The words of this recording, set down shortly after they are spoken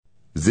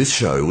This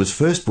show was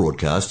first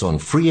broadcast on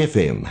Free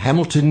FM,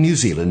 Hamilton, New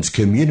Zealand's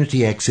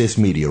community access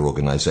media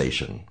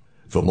organisation.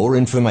 For more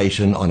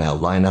information on our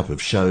lineup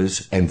of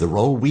shows and the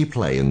role we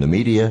play in the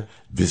media,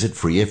 visit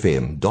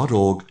freefm.org.nz.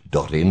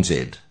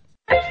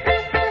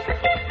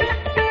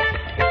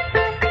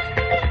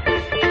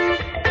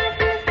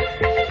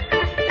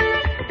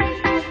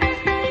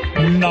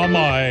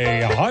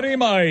 Namai,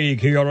 harimai,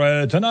 kia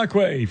ora,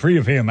 tanakwe, Free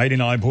FM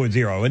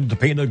 89.0,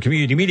 independent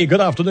community media. Good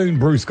afternoon,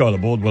 Bruce Scott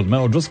aboard with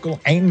Mel Driscoll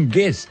and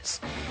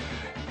guests.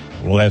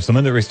 We'll have some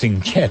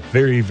interesting chat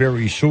very,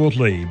 very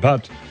shortly,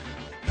 but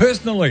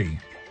personally,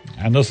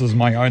 and this is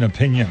my own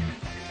opinion,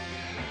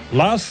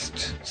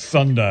 last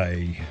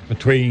Sunday,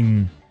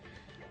 between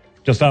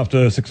just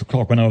after 6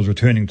 o'clock when I was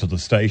returning to the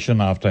station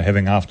after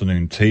having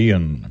afternoon tea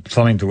and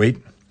something to eat,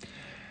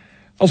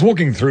 I was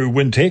walking through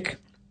Wintec,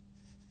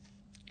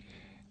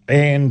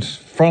 and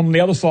from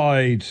the other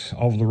side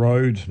of the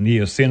road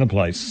near Centre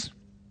Place,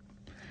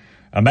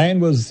 a man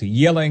was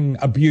yelling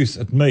abuse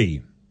at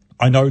me.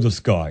 I know this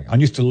guy. I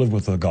used to live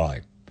with the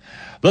guy.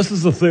 This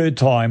is the third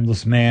time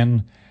this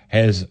man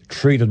has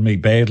treated me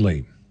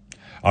badly.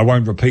 I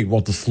won't repeat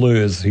what the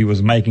slurs he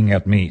was making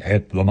at me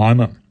at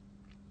the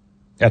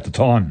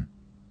time.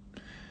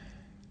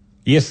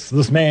 Yes,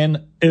 this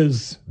man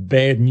is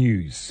bad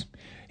news.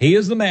 He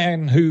is the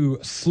man who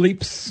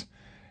sleeps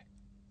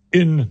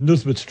in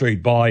Nisbet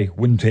Street by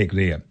Wintec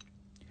there.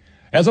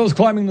 As I was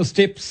climbing the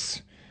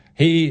steps,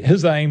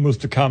 his aim was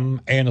to come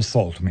and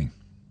assault me.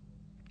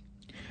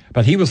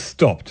 But he was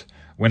stopped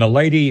when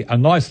a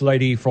nice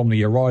lady from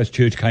the Arise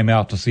Church came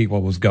out to see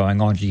what was going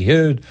on. She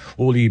heard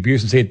all the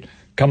abuse and said,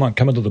 come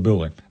into the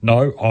building.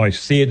 No, I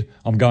said,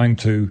 I'm going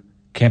to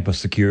campus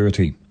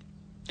security.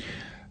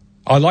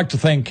 I'd like to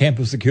thank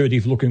campus security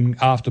for looking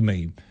after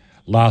me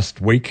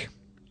last week.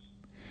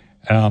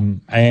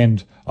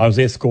 And I was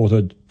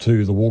escorted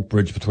to the walk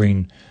bridge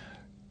between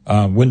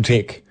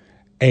Wintec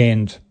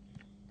and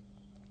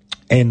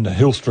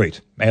Hill Street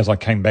as I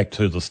came back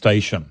to the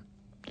station.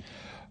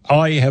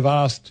 I have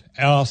asked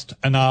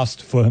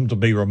for him to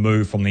be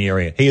removed from the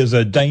area. He is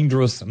a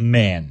dangerous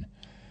man,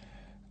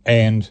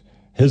 and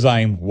his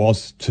aim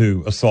was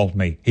to assault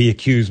me. He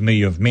accused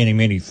me of many,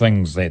 many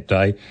things that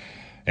day,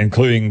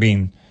 including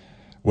being,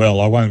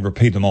 well, I won't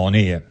repeat them on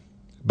air,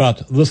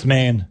 but this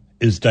man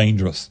is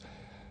dangerous.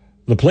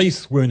 The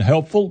police weren't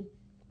helpful.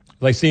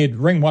 They said,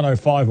 ring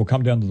 105 or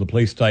come down to the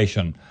police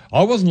station.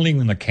 I wasn't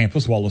leaving the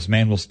campus while this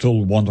man was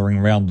still wandering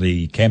around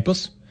the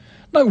campus.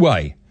 No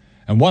way.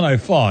 And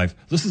 105,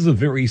 this is a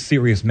very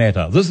serious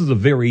matter. This is a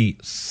very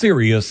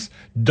serious,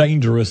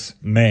 dangerous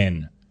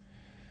man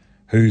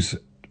this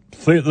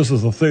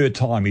is the third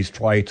time he's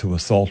tried to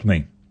assault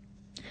me.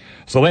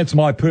 So that's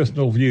my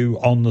personal view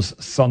on this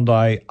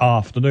Sunday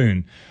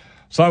afternoon.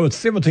 So it's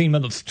 17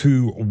 minutes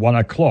to 1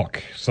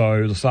 o'clock.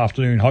 So this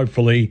afternoon,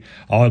 hopefully,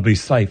 I'll be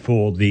safe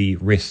for the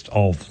rest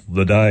of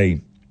the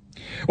day.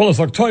 Well, it's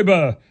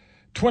October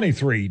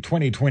 23,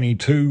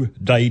 2022,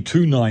 day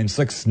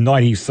 296,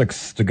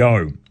 96 to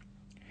go.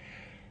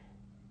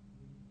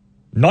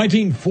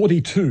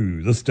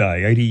 1942, this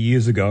day, 80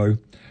 years ago,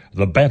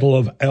 the Battle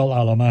of El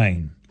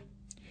Alamein.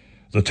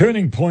 The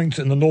turning point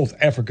in the North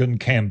African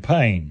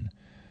campaign.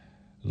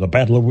 The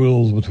Battle of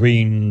Wills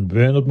between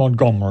Bernard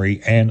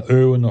Montgomery and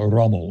Erwin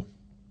Rommel.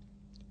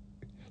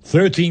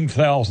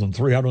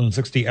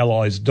 13,360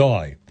 Allies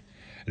die.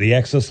 The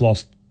Axis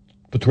lost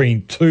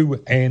between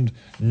 2 and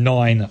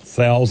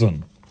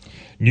 9,000.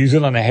 New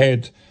Zealand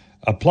had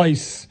a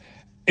place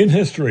in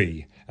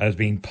history as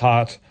being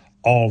part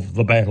of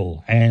the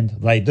battle, and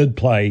they did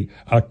play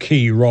a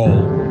key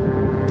role.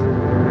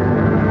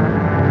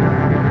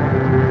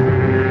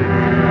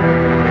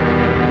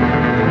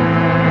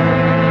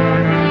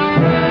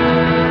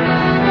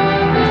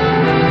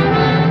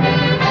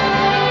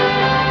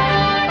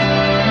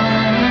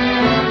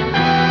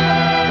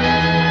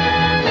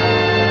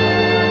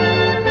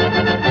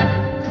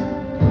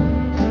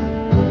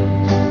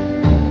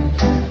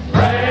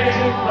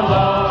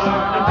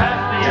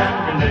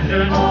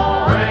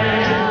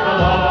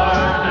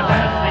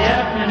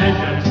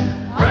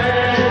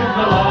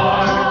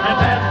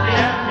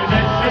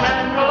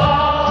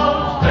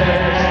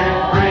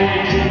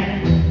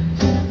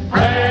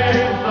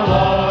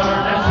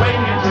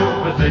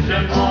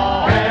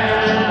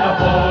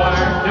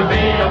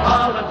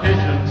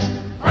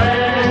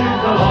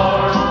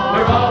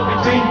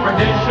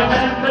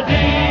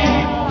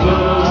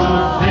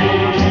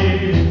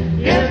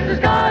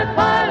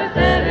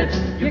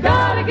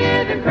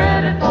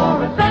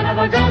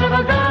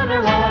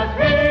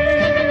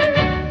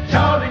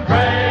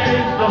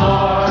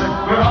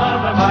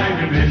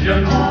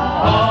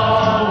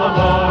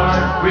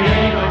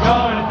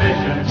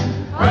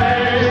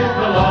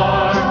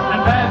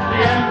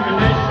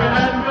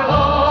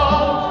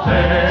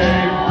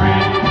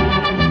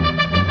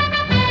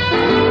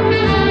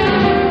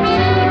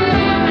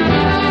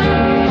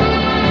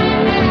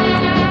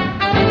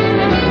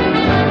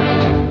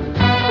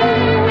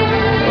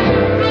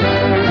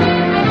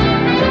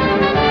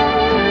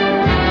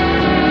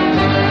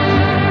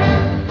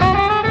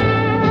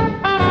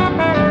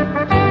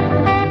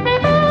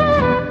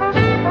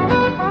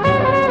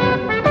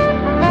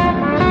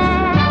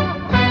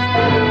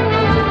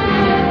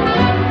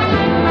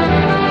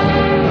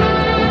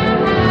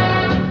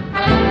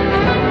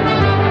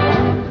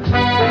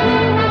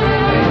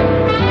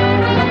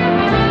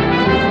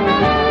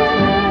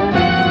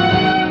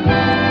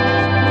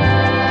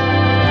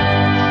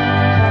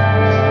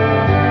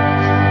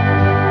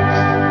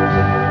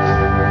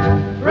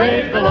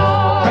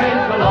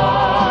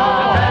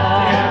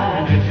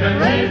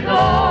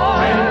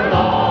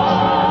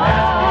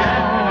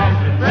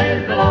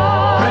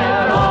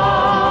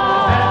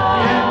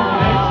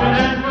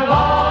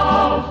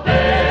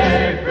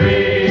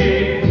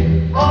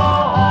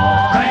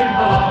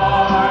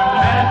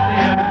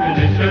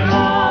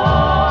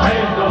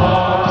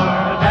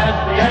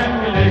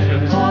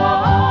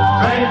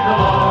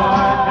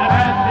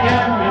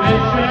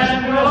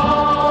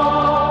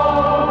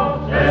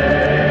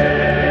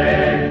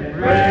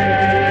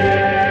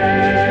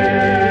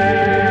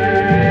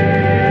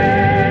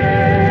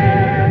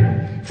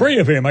 Free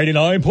FM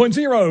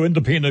 89.0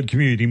 independent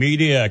community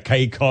media.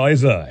 Kay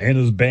Kaiser and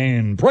his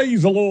band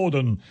Praise the Lord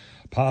and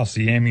Pass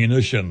the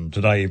Ammunition.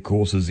 Today, of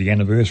course, is the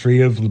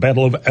anniversary of the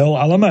Battle of El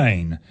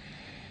Alamein.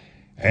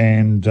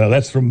 And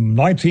that's from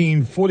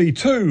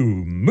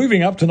 1942.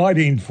 Moving up to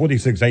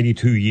 1946,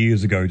 82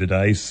 years ago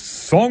today,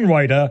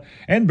 songwriter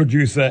and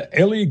producer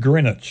Ellie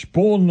Greenwich,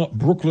 born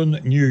Brooklyn,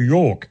 New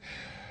York,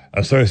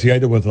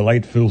 associated with the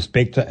late Phil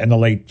Spector and the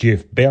late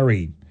Jeff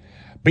Barry.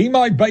 Be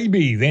My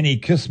Baby, Then He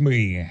Kissed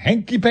Me,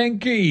 Hanky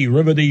Panky,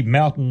 River Deep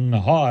Mountain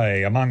High,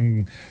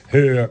 among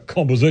her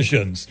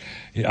compositions.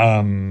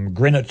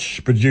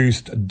 Greenwich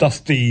produced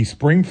Dusty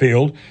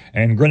Springfield,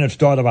 and Greenwich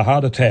died of a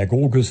heart attack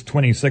August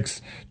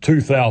 26,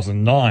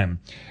 2009.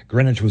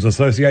 Greenwich was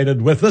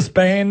associated with this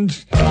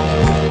band,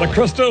 The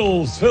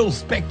Crystals, Phil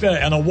Spector,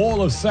 and A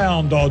Wall of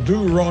Sound, or Do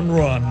Run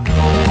Run.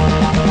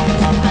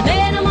 I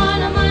met him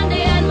on a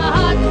Monday and my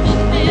heart was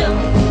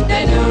filled.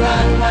 They do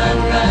run, run,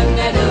 run,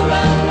 they do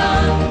run,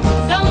 run.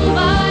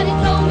 Somebody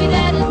told me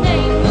that his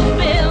name was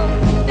Bill.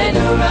 They do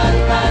run,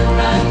 run,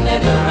 run, they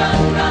do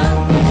run, run.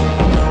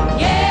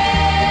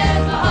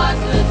 Yes, my heart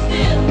stood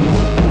still.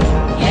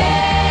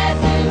 Yes,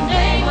 his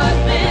name was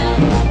Bill.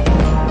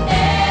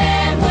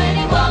 And when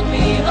he walked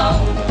me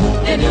home,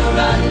 they do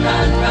run,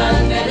 run,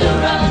 run, they do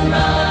run,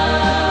 run.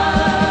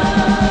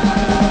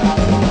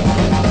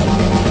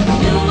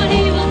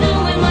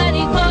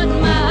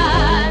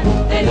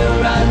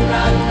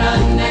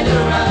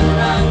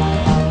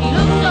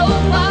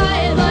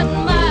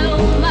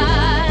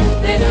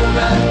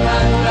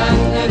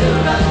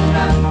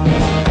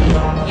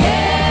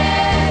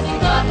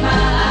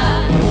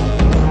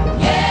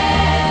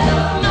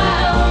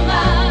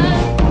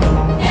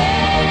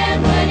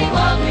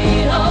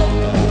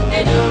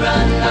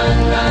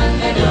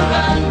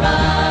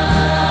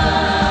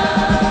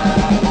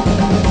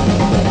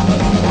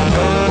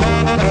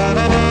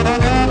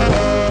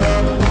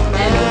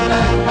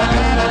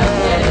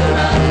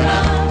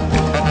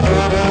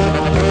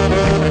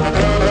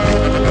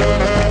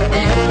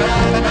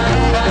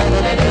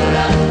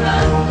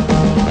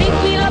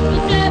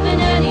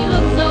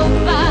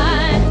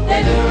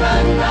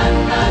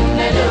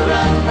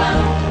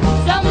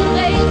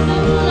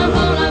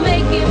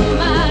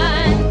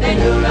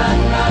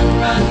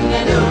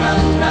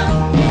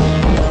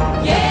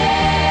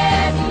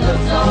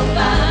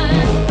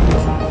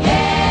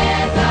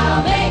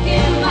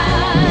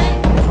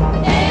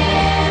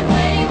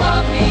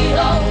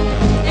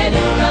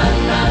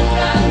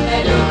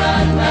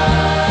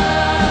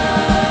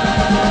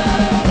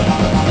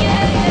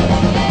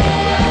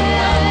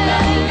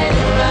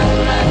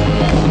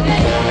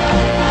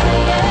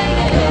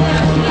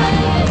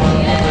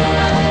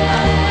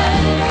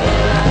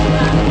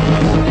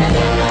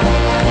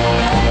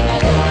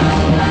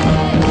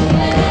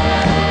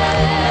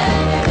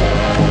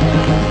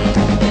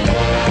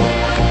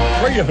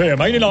 FM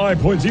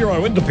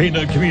 89.0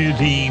 independent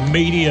community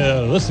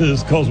media. This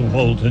is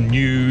Cosmopolitan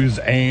News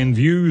and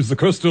Views. The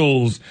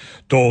Crystals,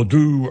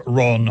 Do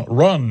Run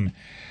Run.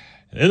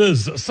 It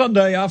is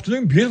Sunday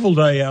afternoon, beautiful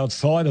day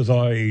outside as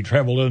I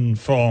travel in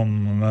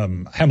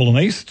from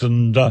Hamilton East,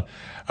 and a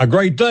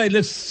great day.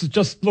 Let's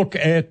just look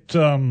at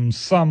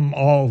some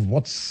of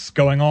what's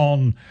going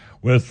on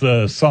with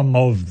some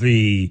of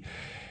the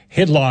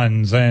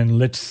headlines, and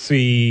let's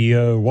see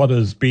what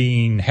has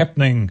been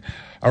happening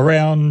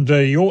around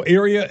your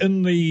area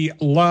in the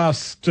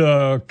last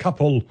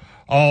couple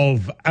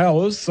of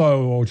hours.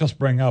 So I'll just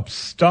bring up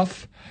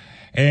stuff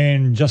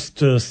and just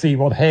to see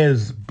what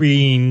has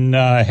been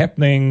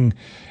happening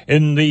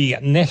in the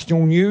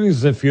national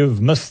news if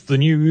you've missed the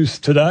news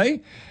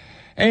today.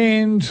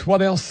 And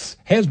what else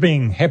has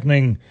been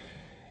happening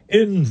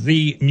in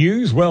the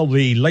news? Well,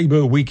 the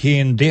Labour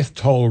weekend death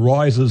toll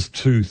rises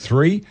to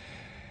 3.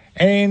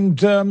 And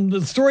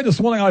the story this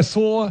morning I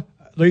saw,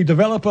 the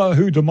developer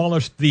who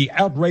demolished the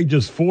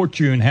outrageous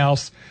Fortune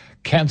House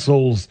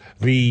cancels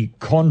the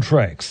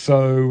contract.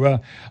 So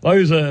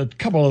those are a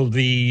couple of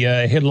the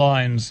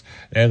headlines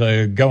that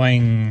are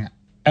going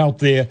out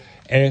there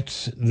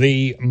at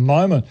the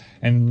moment.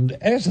 And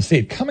as I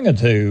said, coming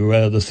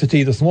into the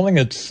city this morning,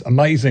 it's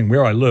amazing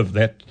where I live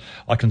that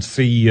I can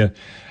see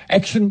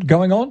action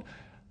going on.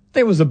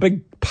 There was a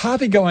big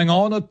party going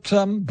on at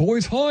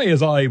Boys High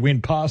as I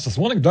went past this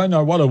morning. Don't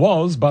know what it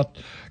was, but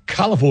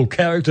colourful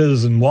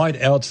characters in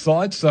white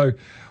outside. So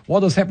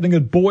what is happening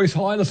at Boys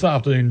High this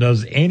afternoon?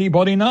 Does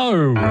anybody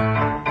know?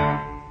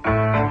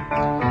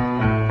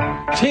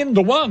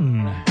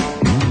 10-1.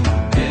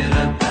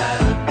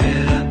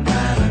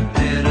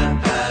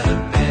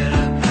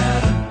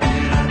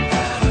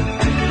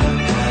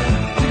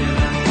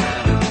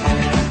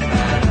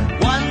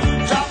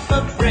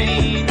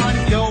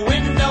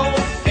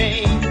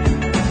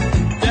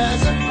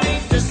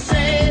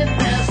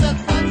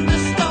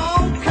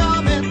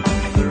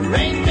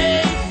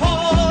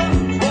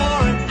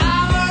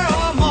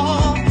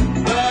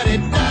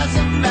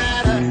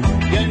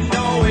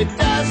 It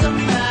doesn't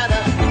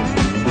matter.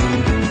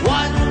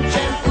 One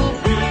gentle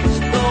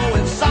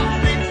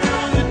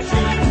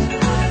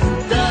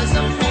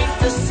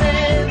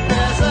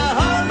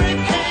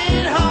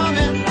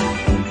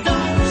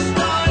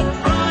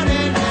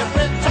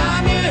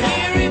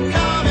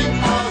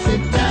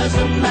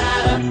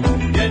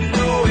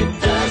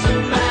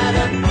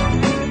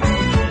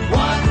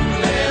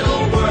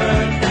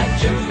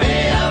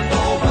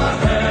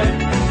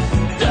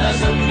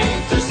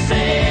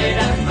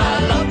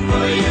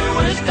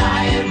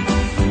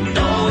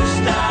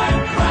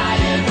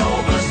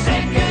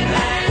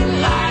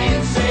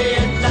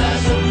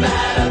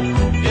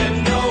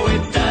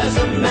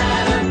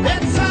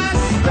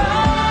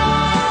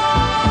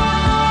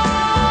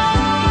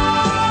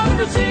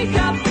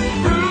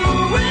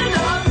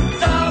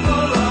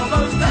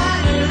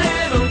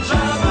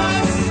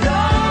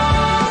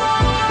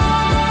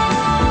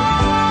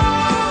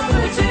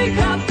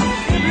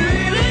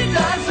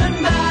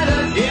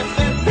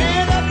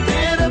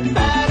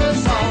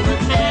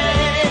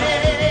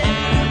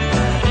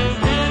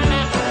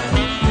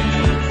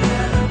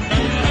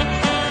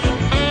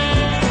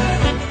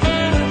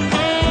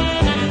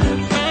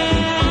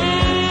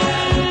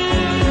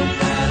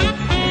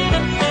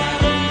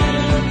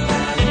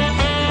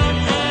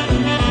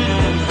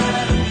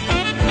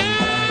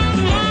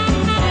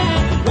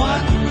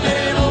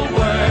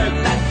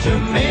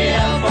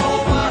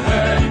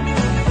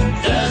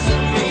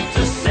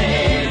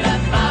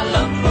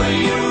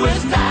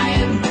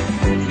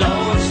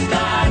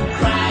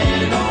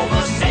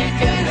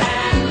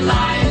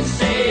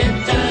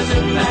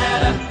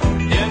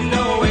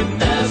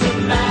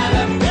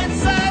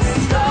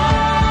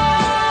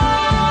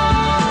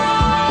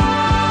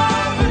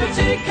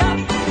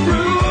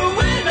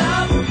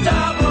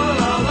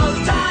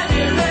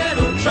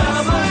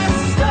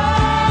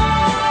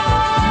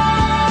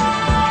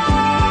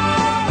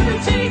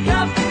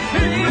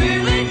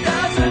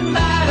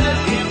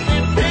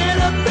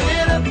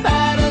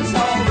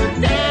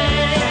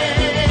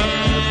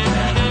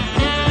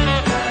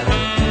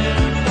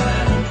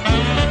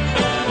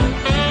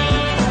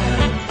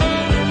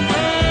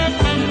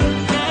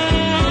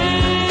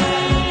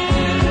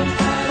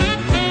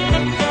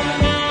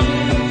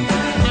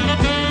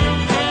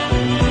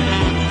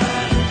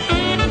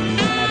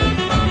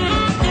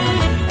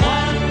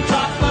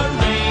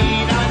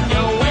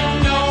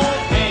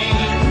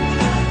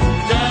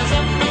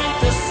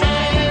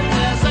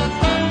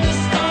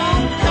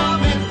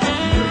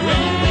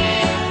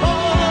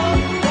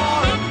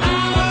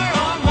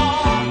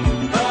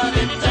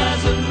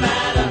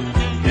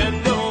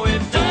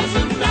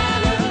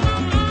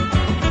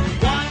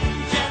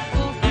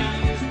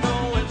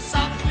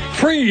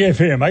Free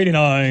FM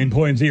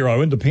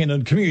 89.0,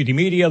 independent community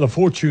media, the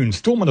Fortune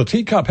Storm in a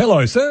Teacup.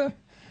 Hello, sir.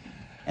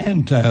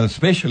 And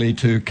especially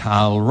to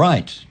Carl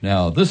Wright.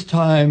 Now, this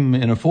time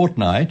in a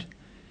fortnight,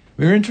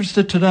 we're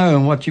interested to know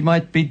what you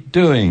might be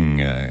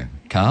doing,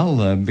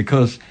 Carl,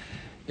 because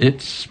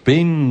it's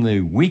been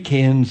the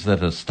weekends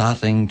that are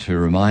starting to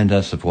remind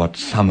us of what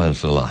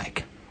summers are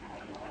like.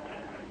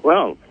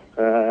 Well,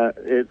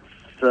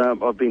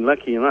 I've been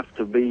lucky enough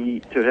to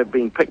have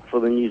been picked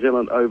for the New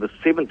Zealand over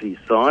 70s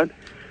side.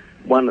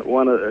 One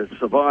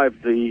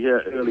survived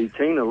the early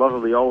teen. A lot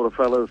of the older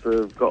fellas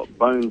have got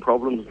bone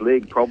problems,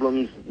 leg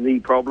problems, knee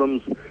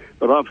problems,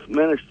 but I've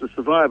managed to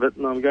survive it,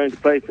 and I'm going to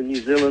play for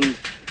New Zealand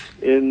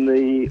in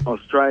the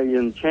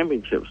Australian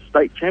Championship,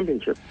 state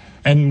championship.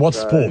 And what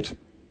sport?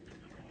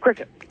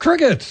 Cricket.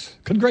 Cricket.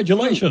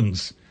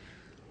 Congratulations.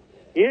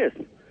 Yes.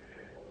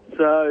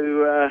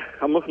 So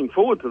I'm looking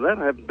forward to that.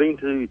 I haven't been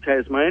to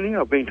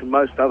Tasmania. I've been to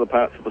most other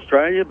parts of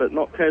Australia, but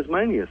not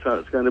Tasmania. So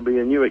it's going to be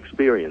a new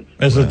experience.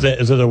 Is it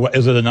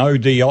an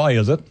ODI?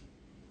 Is it?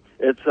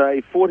 It's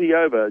a 40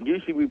 over.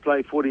 Usually we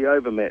play 40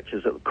 over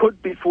matches. It could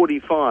be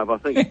 45. I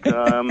think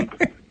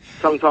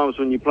sometimes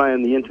when you play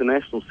in the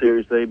international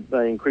series,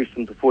 they increase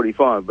them to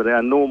 45. But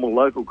our normal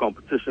local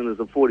competition is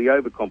a 40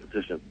 over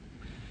competition.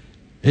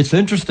 It's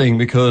interesting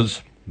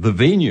because the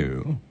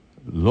venue,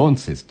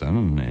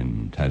 Launceston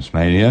in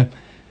Tasmania,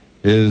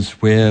 is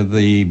where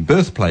the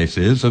birthplace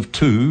is of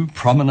two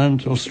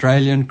prominent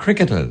Australian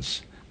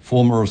cricketers,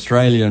 former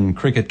Australian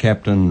cricket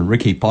captain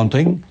Ricky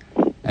Ponting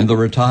and the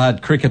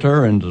retired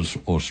cricketer and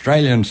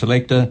Australian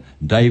selector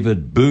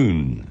David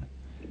Boone.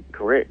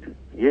 Correct,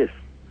 yes.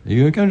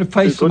 You're going to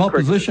face some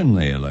opposition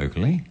there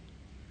locally.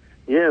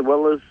 Yeah,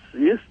 well,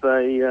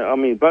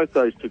 both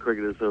those two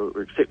cricketers are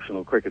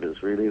exceptional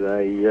cricketers, really.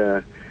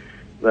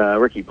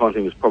 Ricky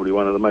Ponting was probably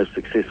one of the most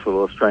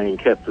successful Australian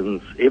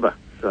captains ever,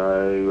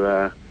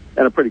 so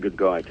and a pretty good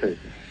guy too.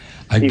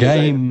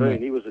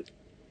 He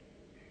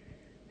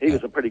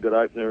was a pretty good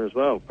opener as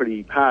well,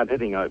 pretty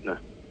hard-hitting opener.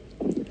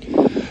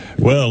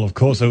 Well, of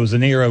course, there was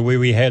an era where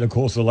we had, of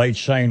course, the late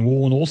Shane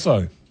Warne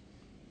also.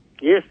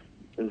 Yes,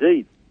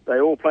 indeed. They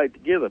all played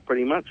together,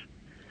 pretty much.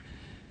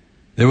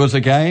 There was a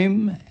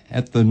game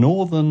at the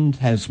Northern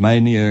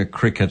Tasmania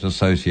Cricket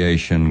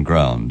Association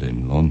ground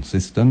in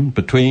Launceston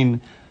between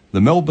the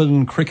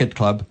Melbourne Cricket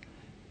Club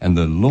and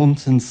the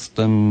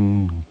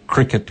Launceston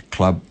Cricket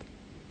Club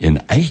in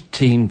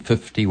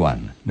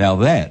 1851. Now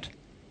that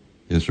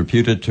is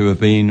reputed to have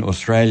been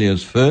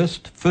Australia's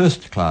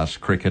first-class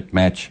cricket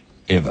match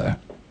ever.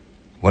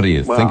 What do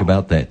you think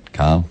about that,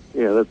 Carl?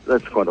 Yeah,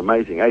 that's quite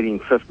amazing.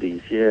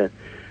 1850s, yeah.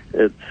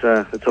 It's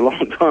a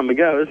long time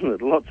ago, isn't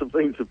it? Lots of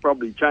things have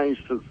probably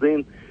changed since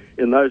then.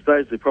 In those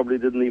days, they probably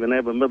didn't even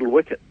have a middle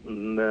wicket.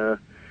 And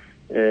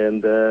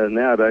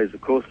nowadays,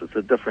 of course, it's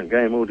a different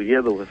game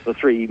altogether with the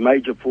three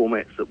major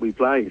formats that we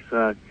play.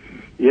 So,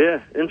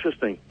 yeah,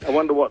 interesting. I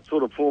wonder what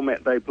sort of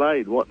format they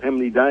played, how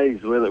many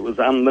days, whether it was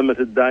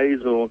unlimited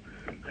days or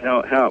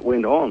how it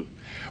went on.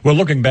 Well,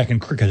 looking back in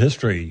cricket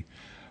history,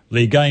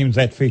 the games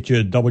that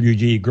featured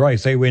W.G.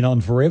 Grace, they went on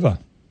forever.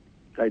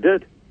 They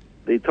did.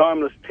 The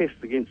timeless test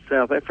against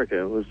South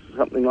Africa was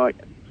something like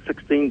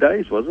 16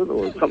 days, was it?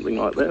 Or something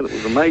like that. It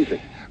was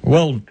amazing.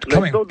 Well,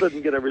 they still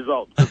didn't get a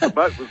result because the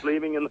boat was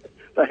leaving and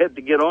they had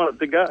to get on it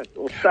to go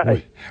or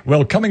stay.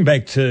 Well, coming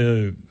back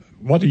to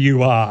what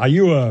you are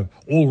you a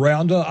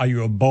all-rounder? Are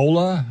you a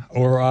bowler?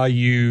 Or are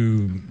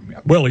you...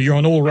 Well, you're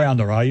an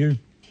all-rounder, are you?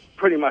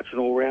 Pretty much an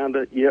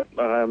all-rounder, yep.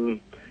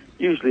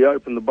 Usually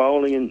open the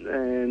bowling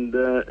and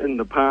in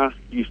the past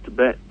used to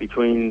bat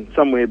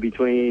somewhere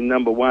between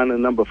number 1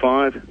 and number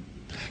 5.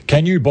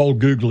 Can you bowl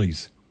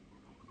googlies?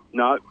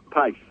 No,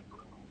 pace.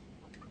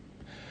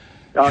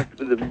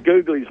 The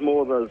googlies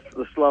more the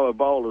slower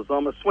bowlers.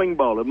 I'm a swing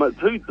bowler.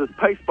 The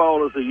pace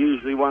bowlers are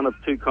usually one of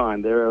two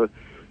kinds.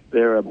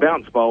 They're a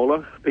bounce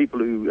bowler, people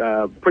who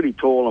are pretty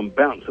tall and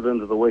bounce it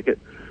into the wicket,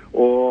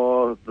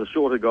 or the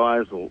shorter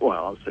guys, I'm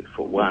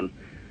 6'1".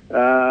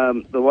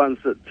 The ones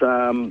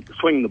that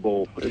swing the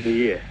ball in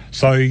the air.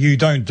 So you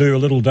don't do a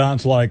little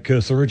dance like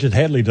Sir Richard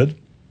Hadley did?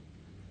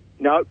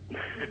 No,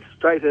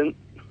 straight in.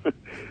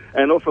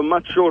 And off a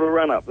much shorter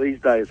run-up these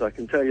days, I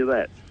can tell you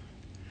that.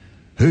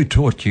 Who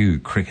taught you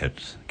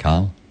cricket,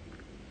 Carl?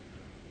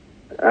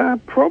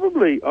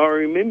 Probably, I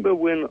remember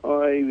when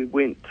I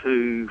went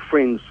to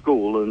Friends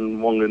School in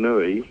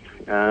Wanganui,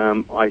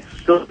 I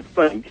still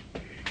think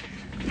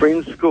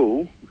Friends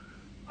School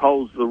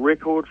holds the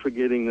record for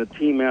getting the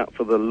team out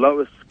for the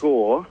lowest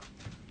score,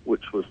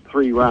 which was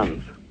 3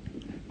 runs.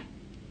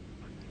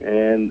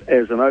 And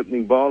as an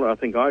opening bowler, I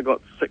think I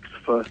got 6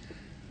 for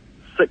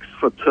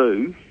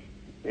 2,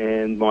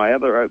 and my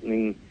other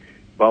opening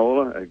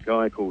bowler, a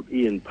guy called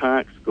Ian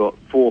Parks, got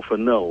 4 for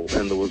 0,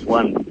 and there was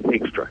 1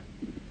 extra.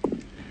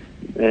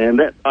 And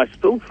that, I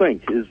still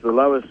think, is the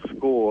lowest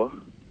score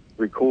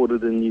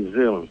recorded in New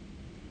Zealand.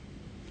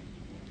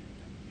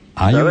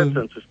 That's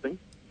interesting.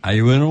 Are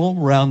you an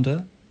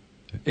all-rounder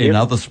in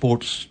other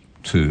sports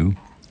too?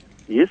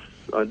 Yes,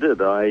 I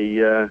did.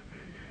 I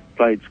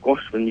played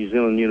squash for New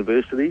Zealand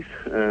universities,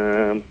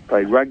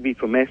 played rugby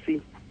for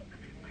Massey.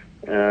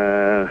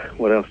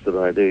 What else did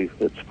I do?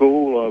 At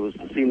school, I was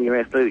the senior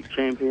athletic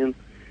champion,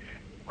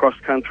 cross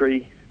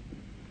country,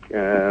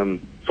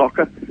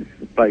 soccer,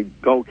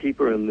 played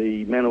goalkeeper in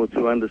the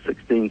Manawatu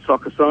under-16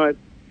 soccer side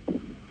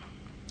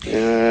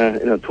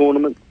in a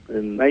tournament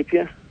in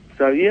Napier.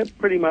 So, yeah,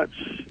 pretty much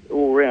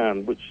all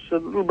round, which is a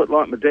little bit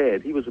like my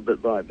dad. He was a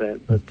bit like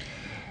that, but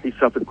he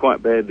suffered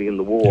quite badly in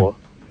the war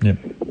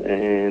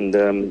and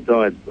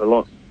died a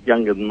lot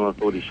younger than I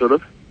thought he should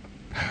have.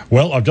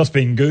 Well, I've just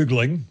been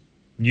Googling.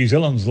 New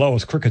Zealand's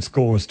lowest cricket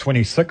score was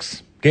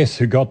 26. Guess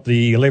who got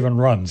the 11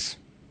 runs?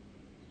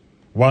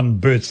 One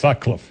Bert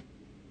Sutcliffe.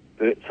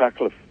 Bert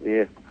Sutcliffe,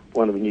 yeah,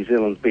 one of New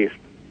Zealand's best.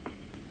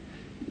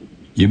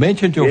 You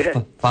mentioned your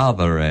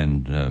father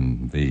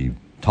and the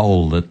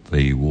toll that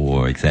the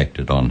war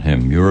exacted on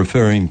him. You're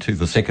referring to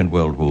the Second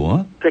World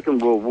War?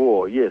 Second World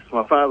War, yes.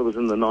 My father was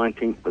in the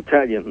 19th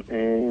Battalion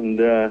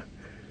and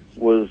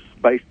was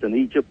based in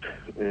Egypt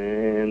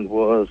and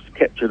was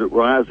captured at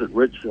Ryazit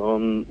Ridge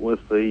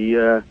with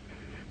the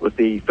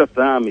Fifth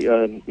Army.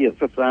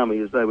 Fifth Army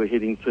as they were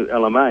heading to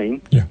Alamein.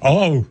 Yeah.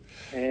 Oh.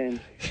 And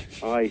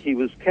he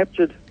was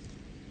captured,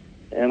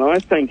 and I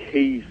think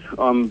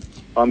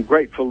I'm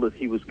grateful that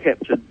he was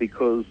captured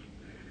because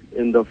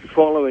in the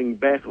following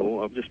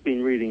battle, I've just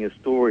been reading a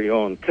story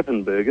on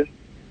Kippenberger,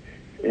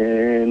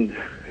 and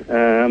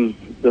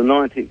the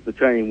 19th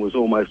Battalion was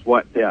almost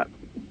wiped out.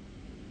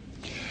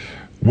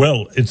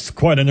 Well, it's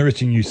quite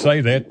interesting you say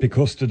that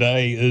because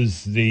today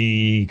is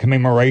the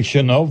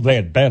commemoration of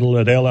that battle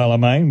at El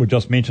Alamein. We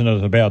just mentioned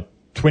it about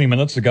 20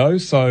 minutes ago,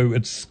 so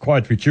it's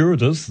quite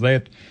fortuitous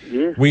that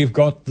we've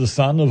got the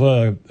son of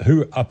a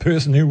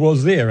person who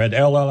was there at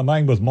El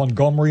Alamein with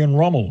Montgomery and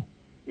Rommel.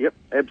 Yep,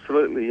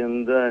 absolutely,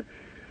 and the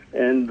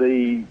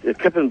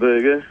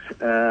Kippenberger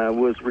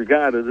was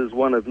regarded as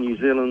one of New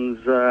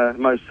Zealand's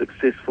most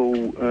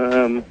successful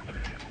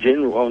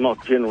general. Well,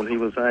 not general. He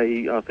was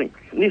he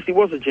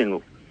was a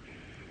general.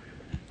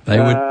 They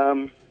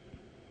would.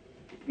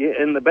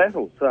 In the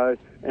battle. So,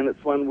 and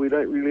it's one we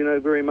don't really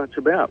know very much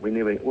about. I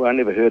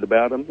never heard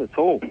about him at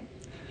all.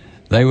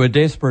 They were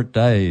desperate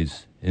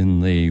days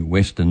in the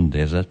Western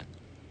Desert.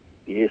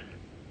 Yes.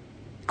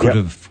 Could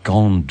have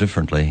gone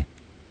differently.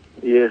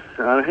 Yes,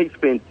 he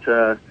spent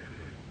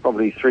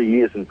probably 3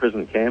 years in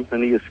prison camp,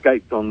 and he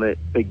escaped on that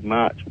big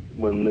march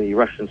when the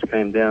Russians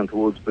came down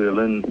towards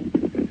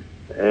Berlin,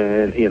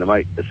 and he and a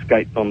mate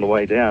escaped on the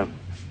way down.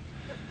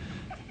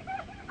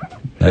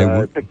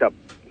 They picked up,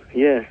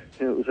 it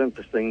was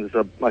interesting.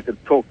 I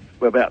could talk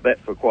about that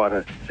for quite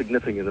a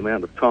significant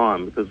amount of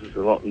time because there's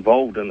a lot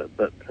involved in it.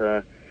 But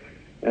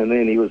and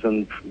then he was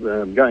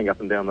going up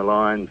and down the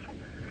lines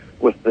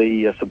with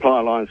the supply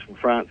lines from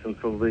France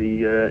until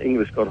the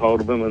English got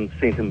hold of him and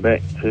sent him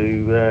back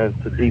to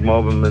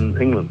demob him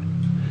in England.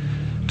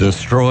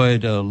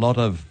 Destroyed a lot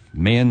of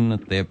men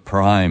at their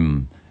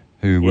prime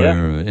who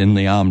were in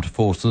the armed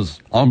forces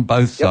on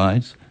both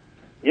sides.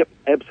 Yep,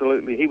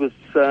 absolutely. He was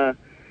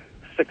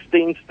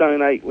 16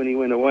 stone 8 when he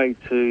went away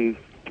to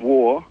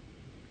war,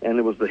 and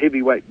it was the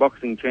heavyweight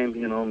boxing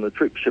champion on the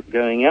troop ship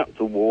going out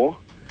to war,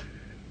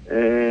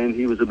 and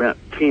he was about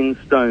 10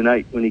 stone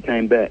 8 when he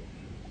came back.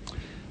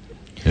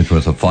 It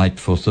was a fight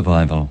for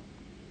survival.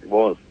 It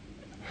was.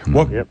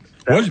 Was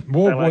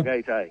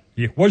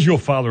your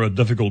father a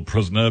difficult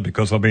prisoner?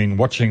 Because I've been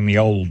watching the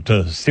old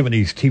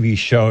 70s TV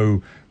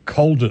show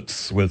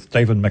Colditz with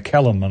David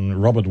McCallum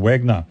and Robert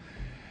Wagner.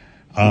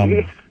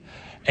 Yes.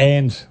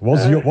 And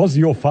was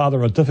your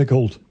father a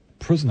difficult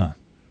prisoner?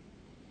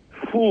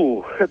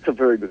 That's a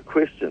very good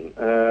question.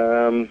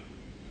 The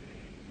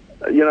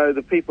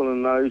people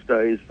in those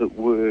days that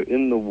were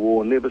in the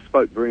war never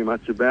spoke very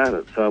much about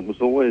it, so it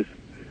was always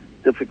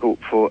difficult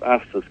for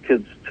us as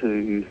kids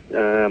to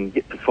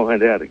get to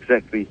find out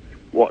exactly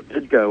what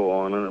did go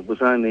on, and it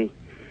was only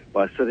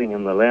by sitting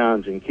in the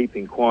lounge and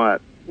keeping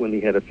quiet when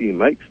he had a few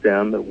mates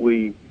down that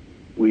we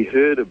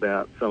heard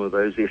about some of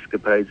those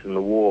escapades in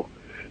the war.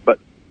 But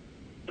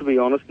to be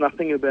honest,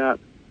 nothing about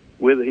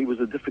whether he was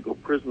a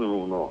difficult prisoner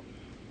or not.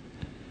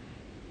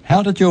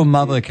 How did your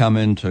mother come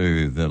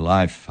into the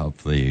life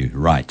of the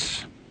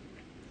Wrights?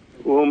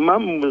 Well,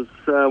 Mum was,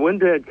 when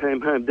Dad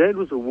came home, Dad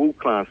was a wool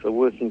classer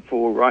working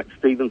for Wright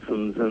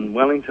Stevenson's in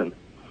Wellington.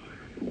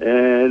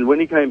 And when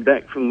he came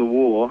back from the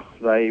war,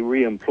 they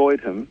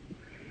re-employed him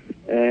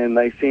and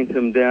they sent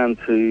him down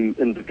to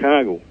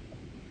Invercargill,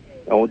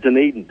 or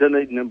Dunedin,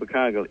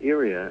 Invercargill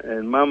area.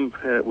 And Mum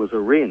was a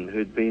wren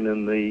who'd been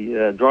in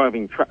the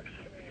driving trucks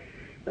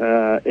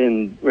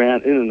in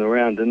and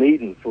around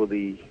Dunedin for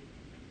the,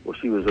 well,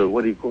 she was a,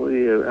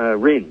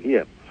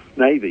 wren,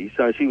 Navy.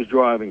 So she was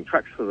driving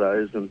trucks for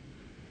those, and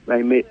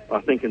they met,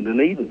 I think, in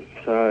Dunedin.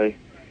 So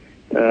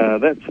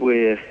that's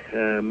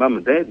where Mum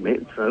and Dad met,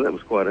 so that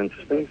was quite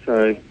interesting.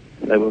 So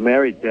they were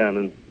married down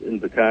in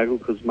Invercargill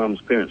because Mum's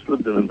parents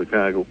lived in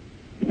Invercargill.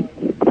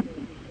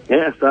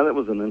 Yeah, so that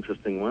was an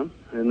interesting one.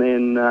 And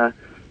then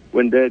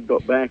when Dad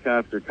got back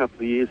after a couple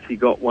of years, he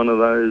got one of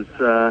those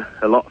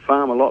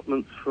farm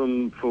allotments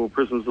for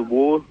prisoners of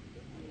war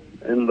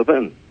in the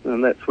bin,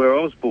 and that's where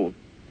I was born.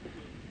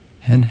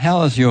 And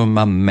how is your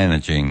mum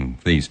managing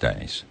these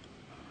days?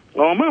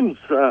 Oh,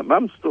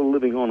 Mum's still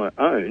living on her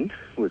own,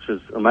 which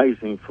is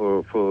amazing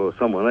for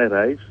someone that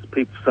age.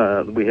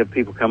 We have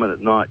people come in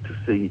at night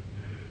to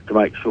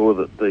make sure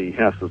that the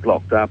house is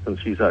locked up and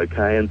she's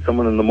okay, and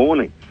someone in the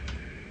morning.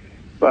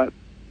 But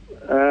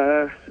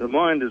the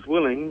mind is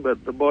willing,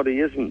 but the body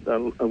isn't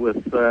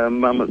with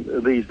Mum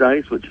these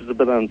days, which is a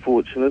bit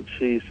unfortunate.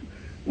 She's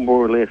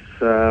more or less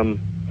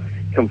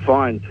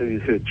confined to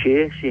her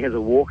chair. She has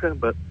a walker,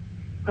 but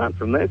apart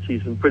from that,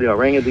 I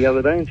rang her the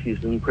other day, and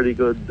she's in pretty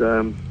good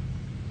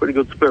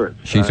spirits.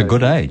 She's a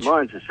good age.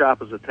 Mine's as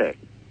sharp as a tack.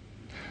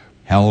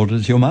 How old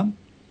is your mum?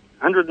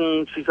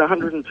 She's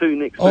 102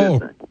 next Oh,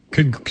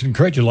 Thursday.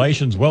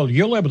 Congratulations. Well,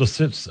 you'll be able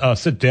to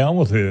sit down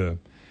with her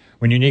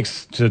when you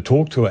next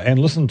talk to her and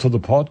listen to the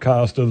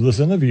podcast of this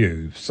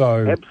interview.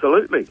 So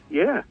Absolutely,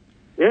 yeah,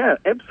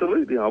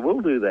 absolutely, I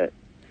will do that.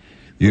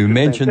 You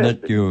mentioned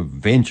fantastic. that you're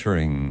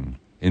venturing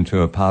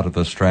into a part of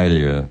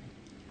Australia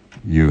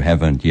you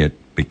haven't yet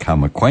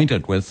become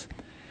acquainted with.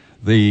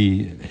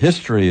 The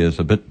history is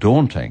a bit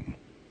daunting.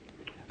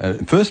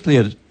 Firstly,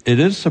 it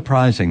is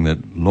surprising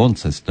that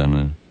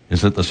Launceston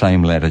is at the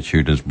same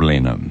latitude as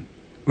Blenheim.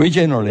 We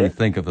generally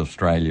think of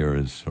Australia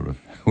as sort of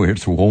where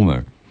it's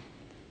warmer.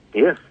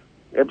 Yes,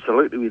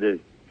 absolutely we do.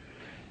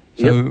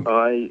 So,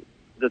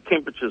 the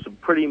temperatures are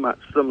pretty much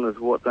similar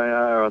to what they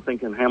are, I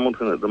think, in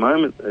Hamilton at the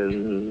moment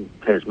in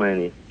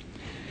Tasmania.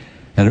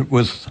 and it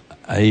was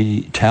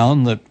a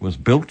town that was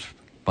built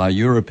by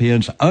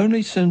Europeans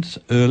only since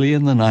early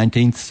in the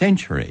 19th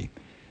century.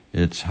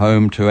 It's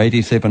home to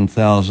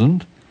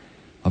 87,000,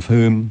 of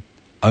whom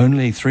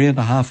only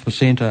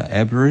 3.5% are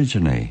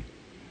Aborigine,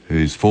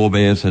 whose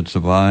forebears had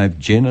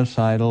survived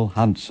genocidal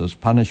hunts as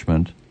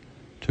punishment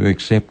to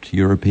accept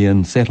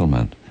European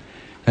settlement.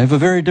 They have a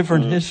very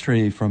different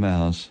history from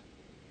ours.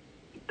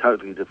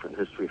 Totally different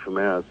history from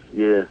ours.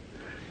 Yeah,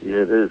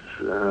 it is.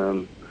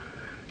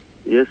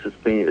 Yes,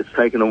 it's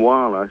taken a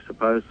while, I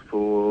suppose,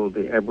 for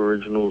the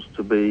Aboriginals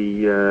to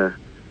be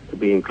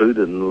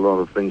included in a lot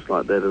of things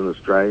like that in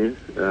Australia.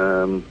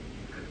 And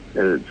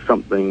it's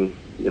something,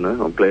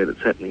 I'm glad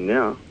it's happening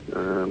now.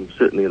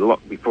 Certainly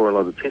before a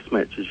lot of test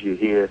matches you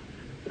hear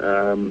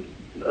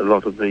a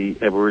lot of the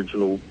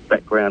Aboriginal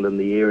background in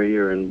the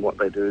area and what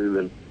they do,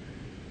 and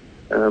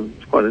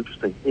it's quite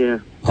interesting, yeah.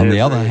 On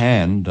the other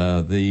hand,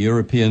 the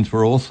Europeans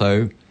were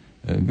also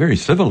very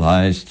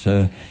civilised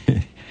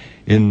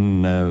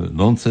in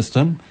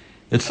Launceston.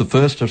 It's the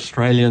first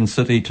Australian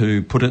city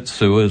to put its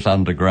sewers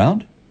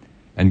underground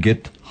and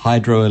get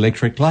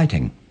hydroelectric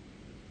lighting.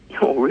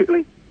 Oh,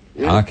 really?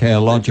 Yeah.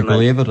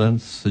 Archaeological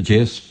evidence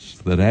suggests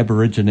that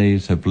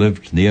Aborigines have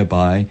lived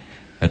nearby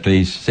at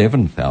least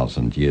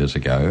 7,000 years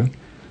ago,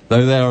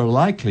 though they are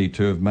likely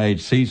to have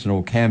made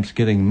seasonal camps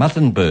getting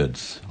mutton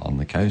birds on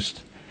the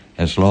coast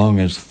as long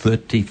as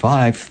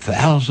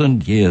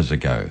 35,000 years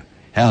ago.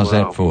 How's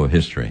Wow. that for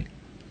history?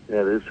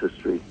 That is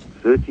history.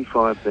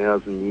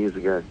 35,000 years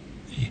ago.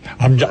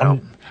 I'm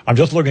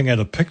just looking at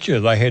a picture.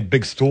 They had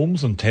big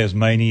storms in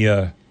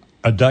Tasmania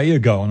a day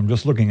ago, and I'm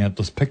just looking at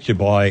this picture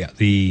by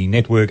the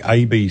network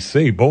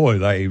ABC. Boy,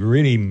 they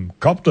really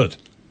copped it.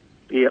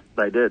 Yep,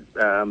 they did.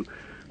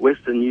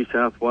 Western New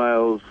South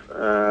Wales,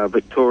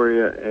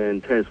 Victoria,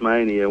 and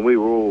Tasmania. We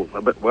were all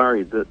a bit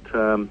worried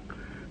that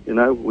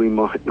we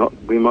might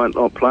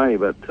not play,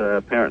 but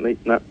apparently,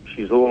 no,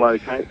 she's all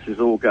okay. She's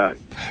all go.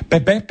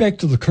 But back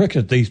to the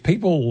cricket. These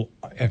people,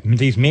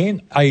 these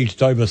men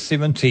aged over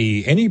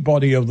 70.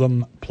 Anybody of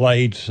them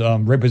played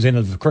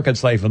representative cricket,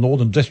 say for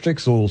Northern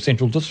Districts or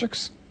Central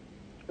Districts?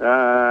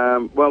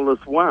 Well,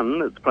 there's one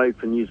that's played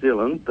for New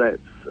Zealand. That's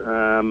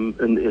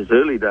in his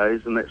early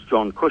days, and that's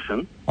John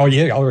Cushion. Oh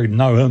yeah, I already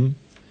know him.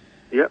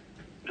 Yep,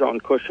 John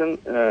Cushion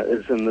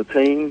is in the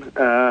team.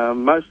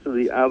 Most of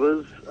the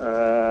others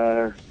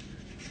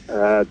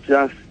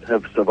just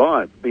have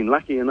survived, been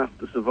lucky enough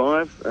to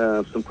survive.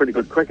 Some pretty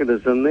good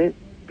cricketers in there.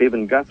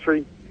 Bevan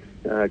Guthrie,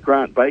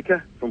 Grant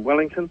Baker from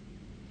Wellington.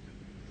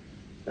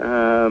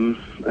 Grant,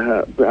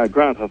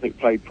 I think,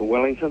 played for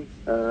Wellington.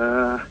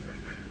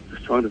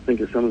 Just trying to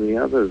think of some of the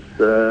others.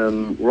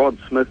 Rod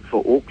Smith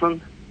for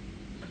Auckland.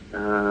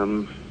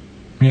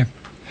 Yeah.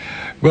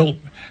 Well,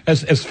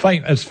 as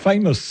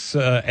famous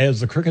as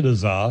the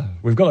cricketers are,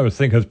 we've got to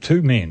think of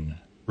two men.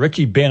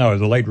 Richie Benaud,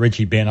 the late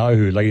Richie Benaud,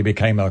 who later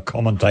became a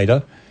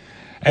commentator,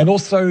 and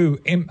also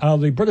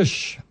the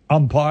British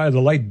umpire,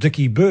 the late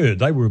Dickie Bird.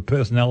 They were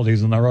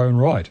personalities in their own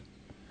right.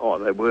 Oh,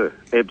 they were,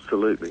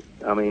 absolutely.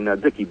 I mean,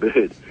 Dickie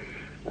Bird,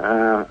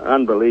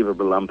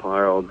 unbelievable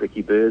umpire, old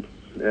Dickie Bird.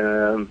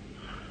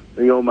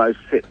 He almost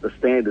set the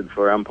standard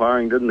for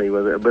umpiring, didn't he,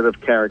 with a bit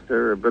of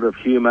character, a bit of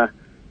humour.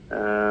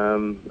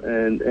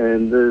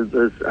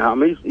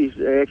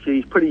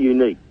 He's pretty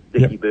unique,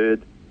 Dickie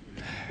Bird.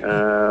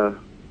 That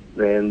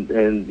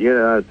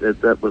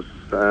was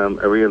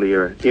a really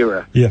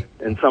era. Yeah.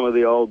 And some of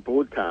the old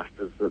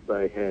broadcasters that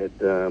they had,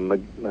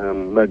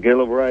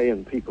 McGillivray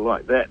and people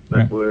like that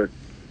were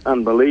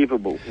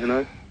unbelievable,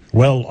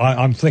 Well,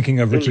 I'm thinking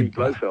of Henry Richard.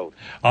 Blofeld.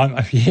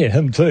 Yeah,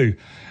 him too.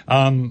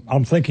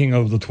 I'm thinking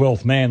of the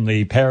 12th Man,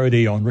 the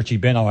parody on Richie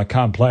Benno. I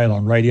can't play it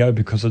on radio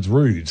because it's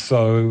rude.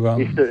 So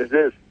Yes, it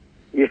is.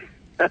 Yeah.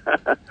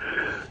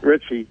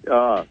 Richie,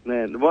 oh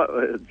man,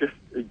 just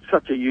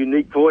such a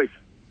unique voice.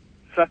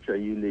 Such a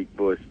unique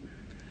voice.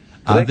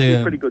 But actually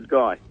a pretty good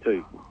guy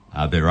too.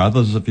 Are there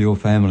others of your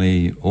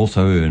family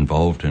also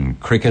involved in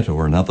cricket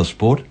or another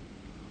sport?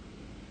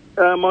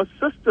 My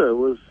sister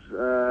was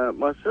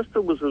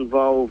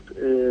involved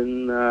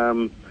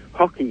in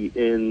hockey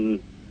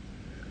in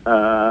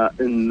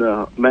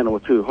the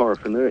Manawatu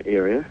Horowhenua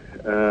area.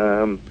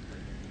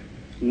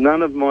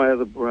 None of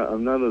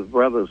the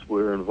brothers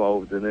were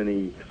involved in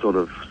any sort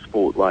of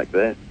sport like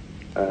that.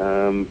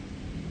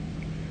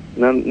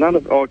 None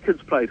of our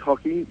kids played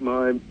hockey.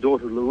 My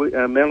daughter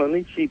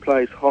Melanie, she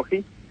plays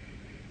hockey,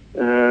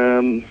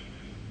 and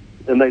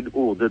they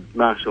all did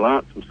martial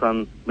arts. My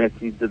son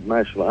Matthew did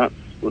martial arts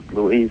with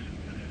Louise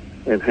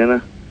and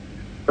Hannah.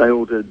 They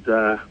all did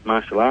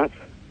martial arts,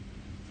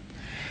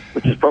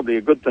 which is probably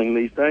a good thing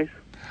these days.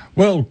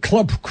 Well,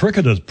 club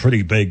cricket is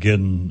pretty big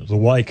in the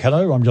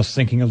Waikato. I'm just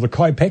thinking of the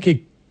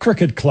Kaipeki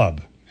Cricket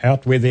Club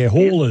out where their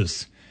hall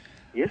is.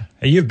 Yes.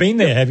 You've been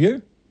there, have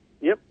you?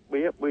 Yep,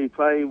 we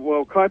play.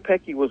 Well,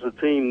 Kaipeki was a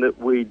team that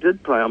we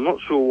did play. I'm not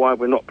sure why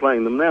we're not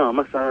playing them now. I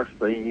must ask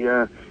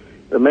the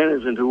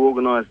management who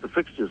organised the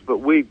fixtures. But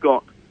we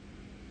play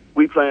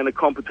in a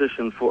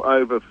competition for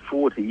over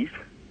 40s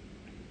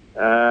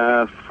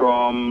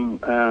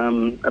from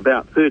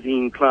about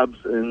 13 clubs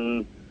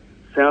in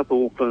South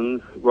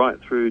Auckland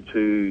right through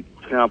to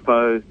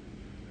Taupo,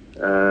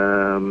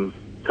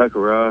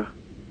 Tokoroa,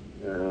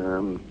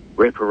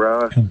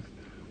 Reparoa,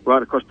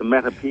 right across to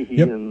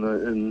Matapihi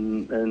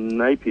and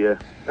Napier,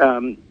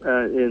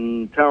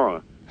 in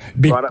Tauranga,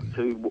 right up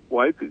to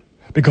Waipu.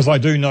 Because I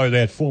do know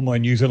that former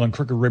New Zealand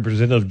cricket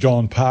representative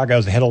John Parker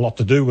has had a lot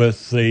to do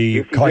with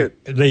the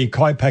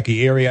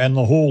Kaipeki area and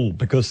the hall,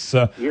 because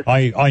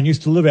I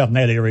used to live out in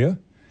that area.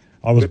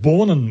 I was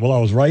born and I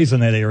was raised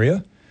in that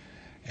area.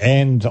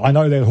 And I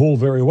know that hall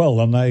very well,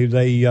 and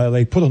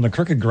they put in the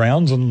cricket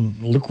grounds,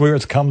 and look where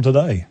it's come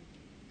today.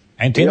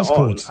 And tennis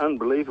courts.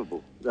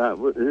 Unbelievable.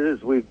 It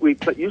is. We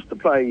used to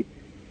play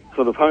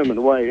sort of home and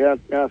away.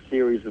 Our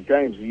series of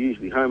games are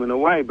usually home and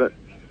away, but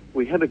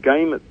we had a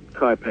game at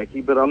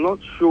Kaipeki, but I'm not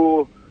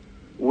sure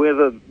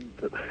whether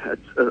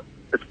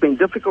it's been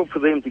difficult for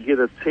them to get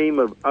a team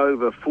of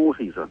over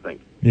 40s, I think.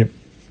 Yep.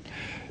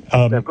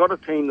 They've got a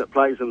team that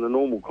plays in the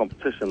normal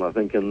competition, I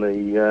think, in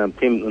the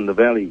in the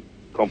Valley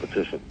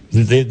competition.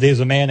 There's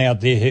a man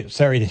out there,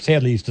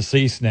 sadly he's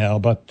deceased now,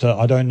 but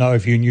I don't know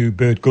if you knew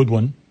Bert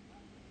Goodwin.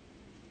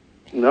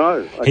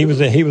 No. He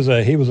was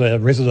a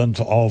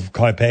resident of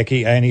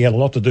Kaipeki, and he had a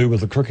lot to do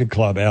with the cricket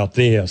club out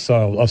there,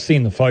 so I've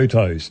seen the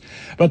photos.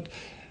 But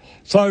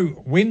so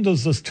when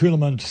does this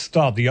tournament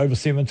start, the over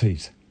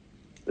 70s?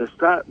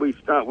 We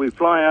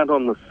fly out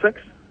on the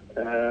 6th.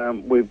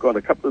 We've got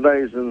a couple of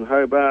days in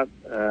Hobart,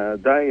 a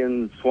day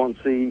in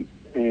Swansea,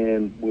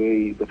 and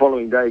the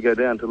following day go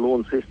down to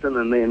Launceston,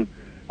 and then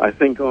I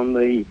think on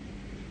the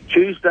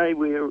Tuesday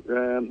or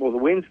the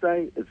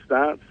Wednesday it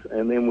starts,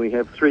 and then we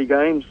have 3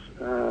 games.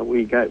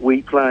 We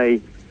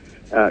play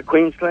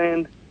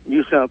Queensland,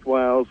 New South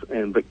Wales,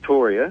 and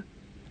Victoria.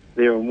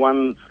 They're in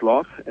one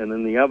slot, and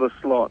in the other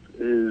slot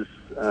is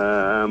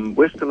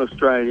Western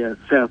Australia,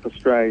 South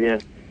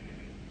Australia,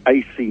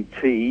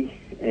 ACT,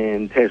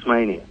 and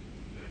Tasmania.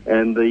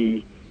 And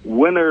the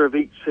winner of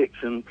each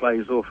section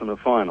plays off in a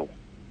final.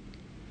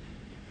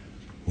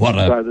 So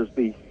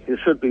there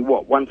should be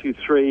 1, 2,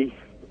 3.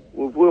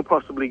 We'll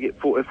possibly get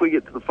 4. If we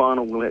get to the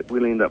final,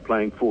 we'll end up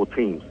playing 4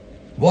 teams.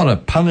 What a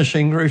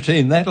punishing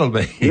routine that'll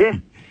be.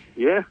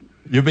 Yeah.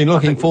 You've been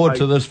looking forward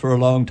to this for a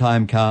long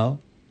time, Carl.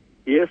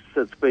 Yes,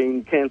 it's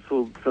been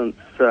cancelled since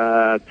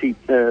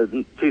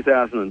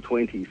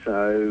 2020.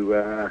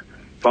 So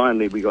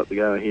finally, we got the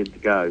go ahead to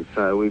go.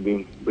 So we've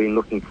been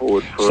looking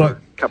forward for a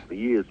couple of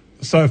years.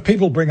 So if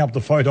people bring up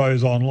the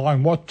photos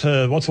online, what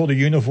sort of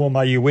uniform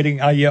are you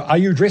wearing? Are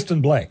you dressed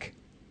in black?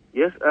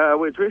 Yes,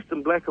 we're dressed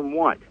in black and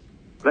white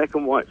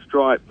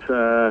striped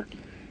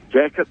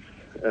jackets,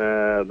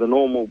 the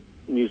normal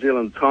New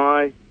Zealand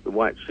tie, the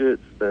white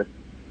shirts, all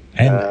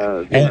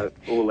that,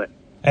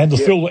 and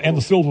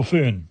the silver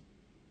fern,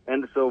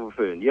 and the silver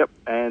fern. Yep,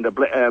 and a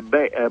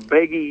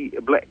baggy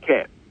black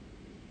cap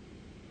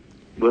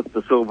with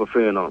the silver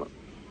fern on it.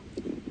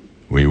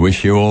 We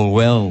wish you all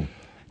well,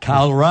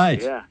 Carl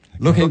Wright. Yeah.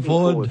 Looking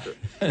forward.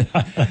 Yep,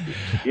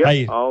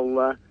 hey.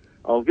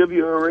 I'll give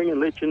you a ring and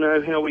let you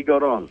know how we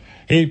got on.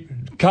 Hey,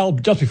 Carl,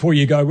 just before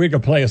you go, we're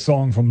going to play a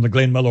song from the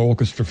Glenn Miller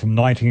Orchestra from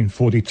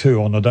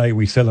 1942 on the day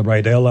we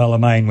celebrate El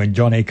Alamein when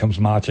Johnny comes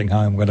marching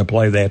home. We're going to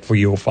play that for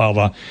your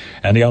father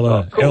and the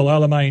other El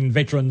Alamein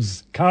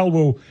veterans. Carl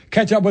will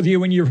catch up with you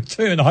when you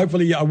return,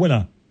 hopefully a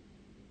winner.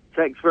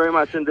 Thanks very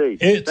much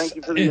indeed. Thank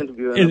you for the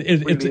interview. I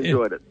really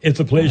enjoyed it. It's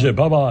a pleasure.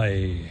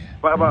 Bye-bye.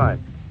 Bye-bye.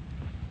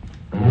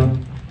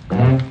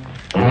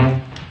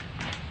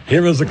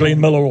 Here is the Glenn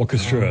Miller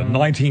Orchestra,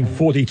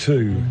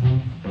 1942.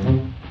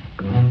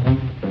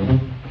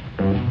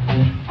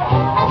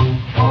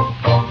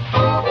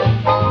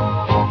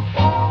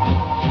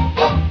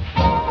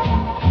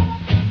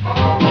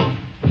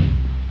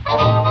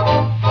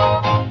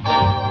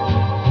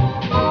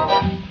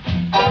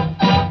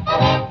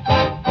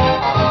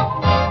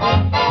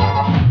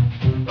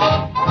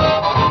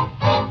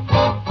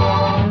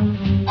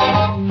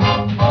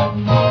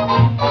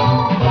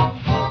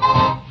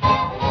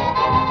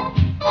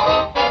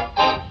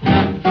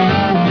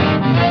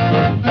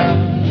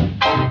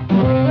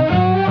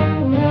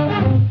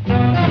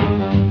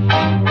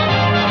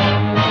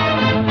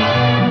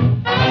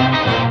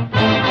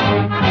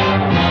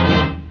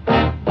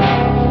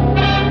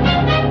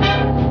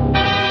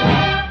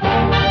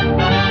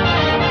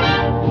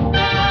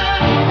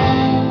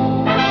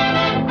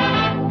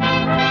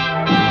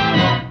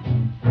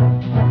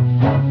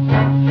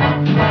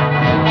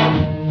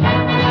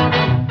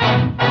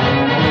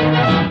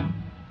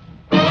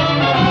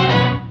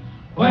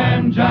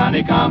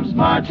 Johnny comes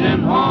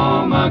marching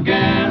home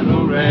again.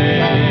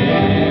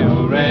 Hooray,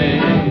 hooray.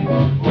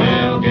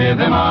 We'll give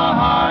him a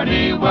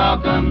hearty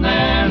welcome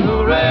then.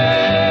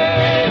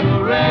 Hooray,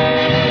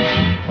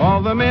 hooray.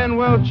 All the men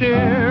will cheer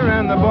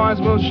and the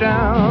boys will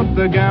shout.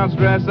 The gals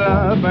dress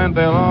up and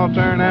they'll all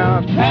turn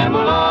out. And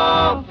we'll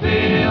all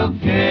feel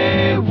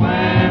gay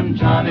when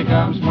Johnny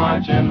comes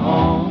marching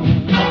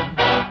home.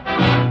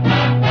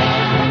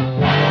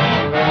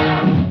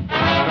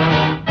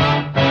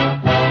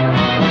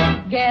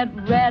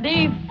 Get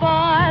ready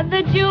for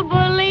the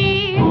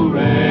Jubilee.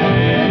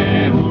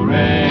 Hooray,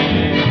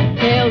 hooray.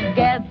 He'll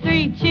get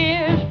 3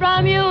 cheers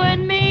from you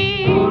and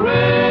me.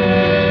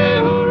 Hooray,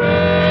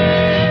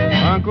 hooray.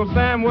 Uncle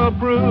Sam will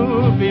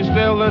prove he's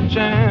still the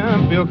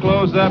champ. He'll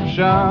close up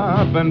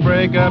shop and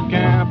break up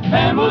camp.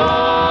 And we'll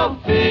all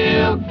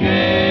feel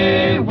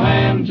gay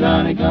when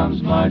Johnny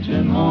comes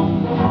marching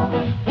home.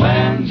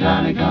 When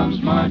Johnny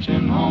comes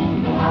marching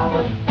home.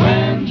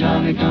 When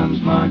Johnny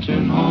comes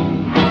marching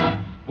home.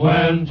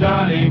 When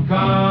Johnny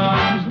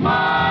comes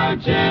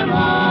marching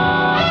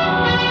home.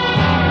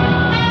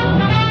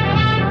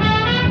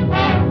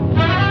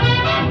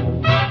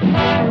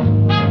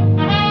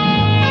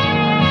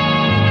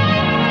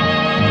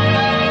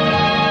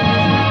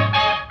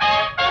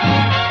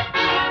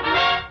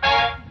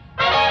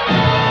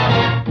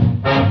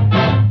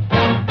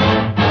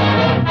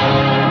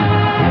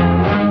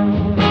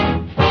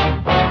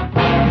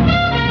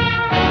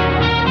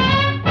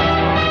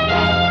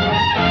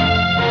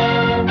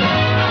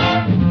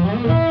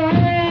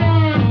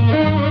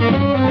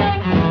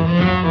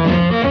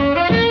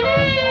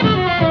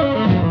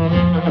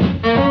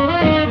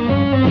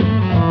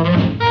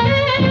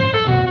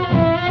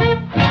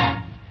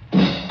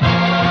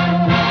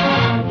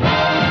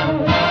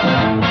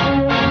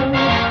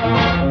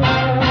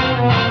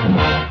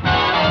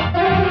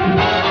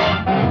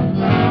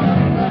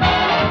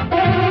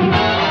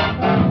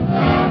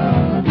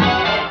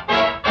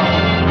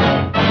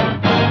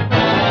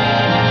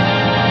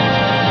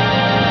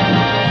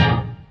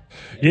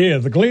 Yeah,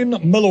 the Glenn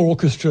Miller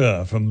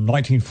Orchestra from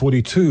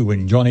 1942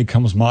 when Johnny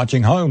Comes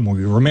Marching Home.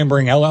 We're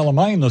remembering El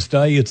Alamein this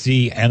day. It's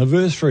the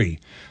anniversary,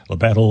 the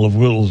Battle of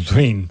Wills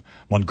between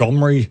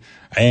Montgomery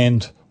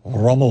and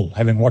Rommel,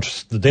 having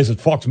watched the Desert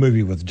Fox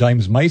movie with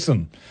James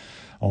Mason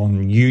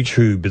on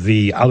YouTube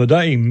the other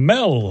day.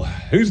 Mel,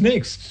 who's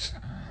next?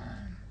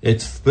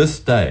 It's this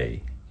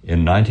day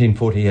in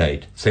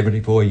 1948,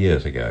 74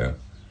 years ago,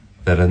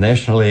 that a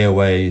National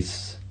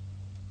Airways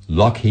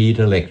Lockheed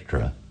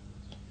Electra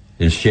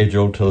is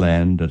scheduled to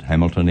land at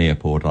Hamilton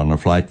Airport on a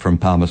flight from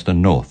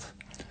Palmerston North,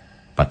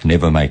 but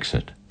never makes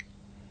it.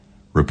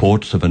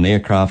 Reports of an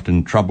aircraft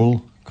in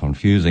trouble,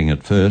 confusing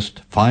at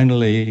first,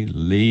 finally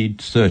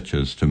lead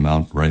searchers to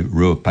Mount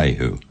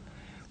Ruapehu,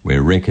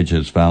 where wreckage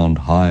is found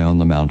high on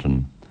the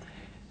mountain.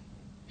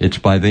 It's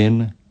by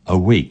then a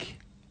week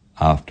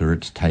after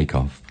its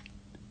takeoff.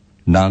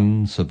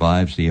 None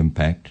survives the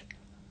impact.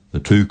 The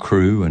 2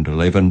 crew and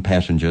 11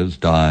 passengers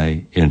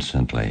die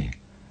instantly.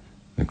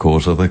 The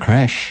cause of the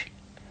crash?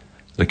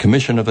 The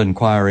Commission of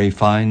Inquiry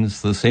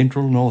finds the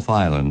central North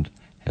Island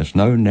has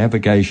no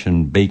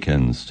navigation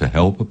beacons to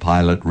help a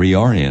pilot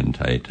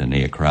reorientate an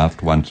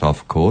aircraft once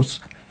off course,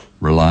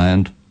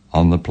 reliant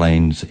on the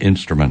plane's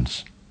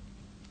instruments.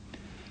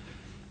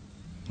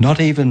 Not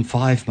even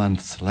 5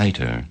 months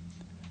later,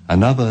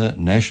 another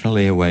National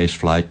Airways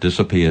flight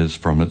disappears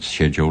from its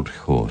scheduled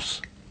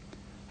course.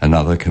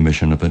 Another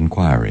Commission of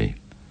Inquiry.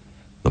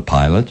 The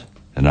pilot,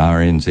 an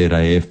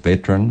RNZAF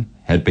veteran,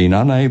 had been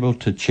unable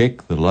to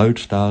check the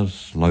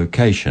Lodestar's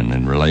location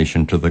in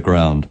relation to the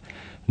ground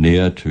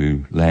near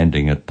to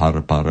landing at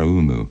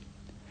Paraparaumu.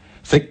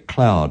 Thick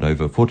cloud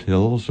over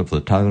foothills of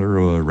the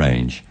Tararua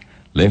Range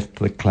left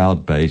the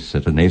cloud base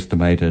at an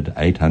estimated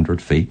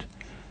 800 feet,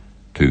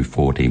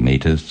 240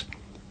 meters,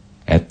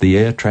 at the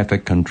air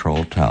traffic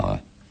control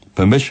tower.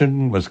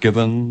 Permission was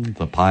given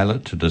the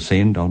pilot to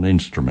descend on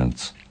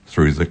instruments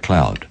through the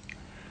cloud.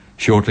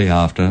 Shortly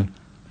after,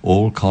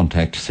 all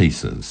contact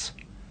ceases.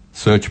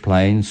 Search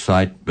planes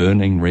sight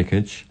burning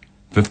wreckage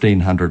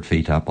 1,500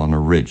 feet up on a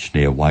ridge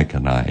near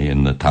Waikanai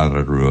in the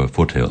Tararua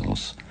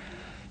foothills.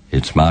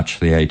 It's March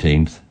the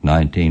 18th,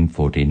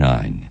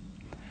 1949.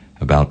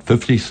 About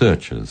 50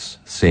 searchers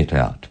set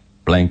out,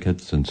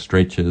 blankets and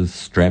stretchers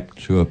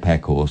strapped to a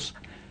pack horse,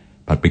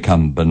 but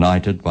become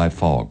benighted by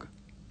fog,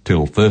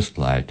 till first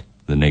light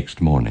the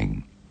next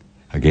morning.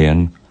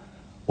 Again,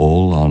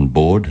 all on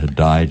board had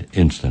died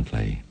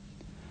instantly.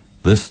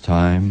 This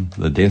time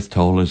the death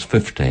toll is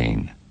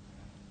 15.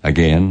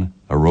 Again,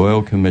 a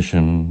Royal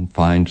Commission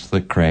finds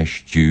the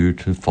crash due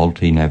to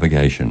faulty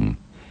navigation.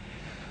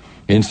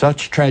 In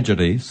such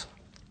tragedies,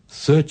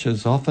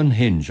 searches often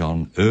hinge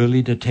on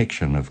early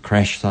detection of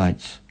crash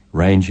sites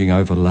ranging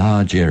over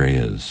large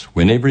areas,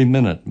 when every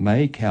minute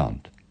may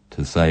count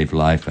to save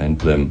life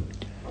and limb.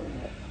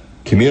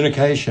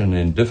 Communication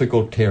in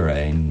difficult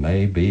terrain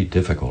may be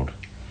difficult,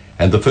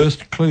 and the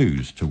first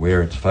clues to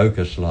where its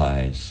focus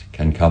lies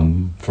can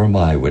come from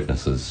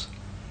eyewitnesses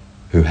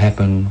who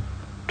happen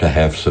to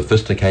have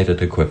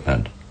sophisticated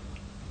equipment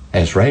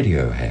as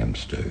radio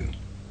hams do.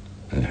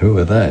 And who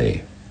are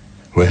they?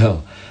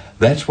 Well,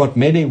 that's what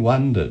many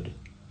wondered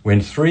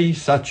when three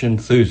such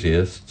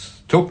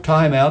enthusiasts took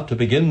time out to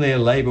begin their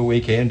labour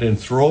weekend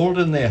enthralled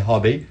in their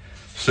hobby,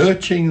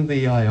 searching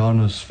the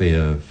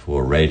ionosphere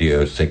for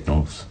radio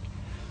signals.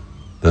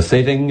 The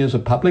setting is a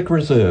public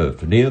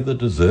reserve near the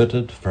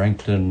deserted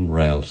Frankton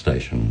rail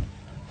station.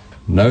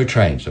 No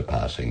trains are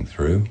passing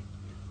through.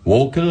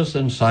 Walkers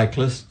and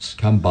cyclists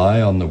come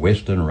by on the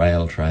Western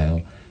Rail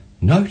Trail.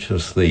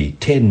 Notice the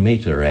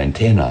 10-metre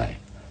antennae.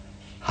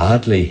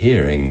 Hardly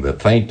hearing the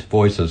faint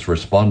voices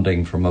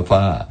responding from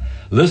afar.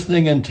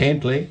 Listening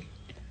intently,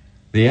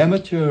 the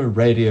amateur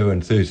radio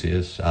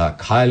enthusiasts are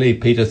Kylie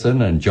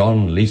Peterson and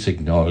John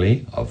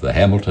Lisignoli of the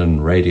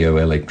Hamilton Radio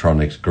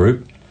Electronics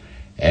Group,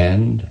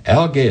 and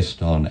our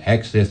guest on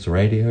Access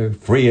Radio,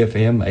 Free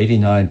FM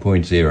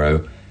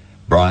 89.0,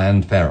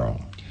 Brian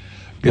Farrell.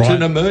 It's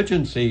in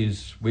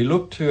emergencies we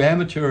look to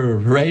amateur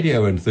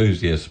radio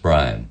enthusiasts,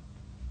 Brian.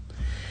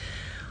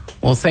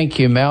 Well, thank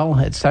you, Mel.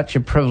 It's such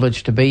a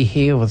privilege to be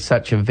here with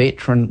such a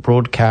veteran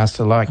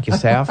broadcaster like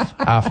yourself.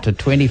 After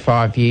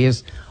 25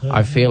 years,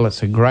 I feel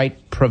it's a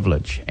great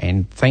privilege,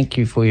 and thank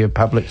you for your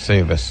public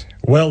service.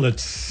 Well,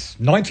 it's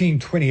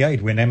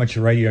 1928 when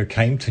amateur radio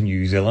came to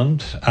New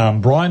Zealand.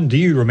 Brian, do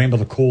you remember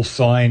the call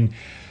sign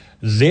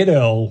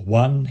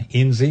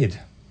ZL1NZ?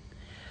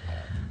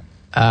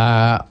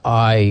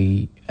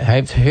 I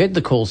have heard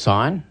the call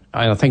sign.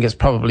 I think it's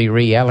probably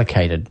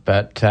reallocated,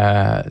 but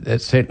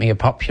it's certainly a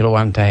popular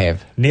one to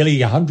have. Nearly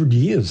 100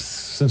 years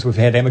since we've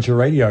had amateur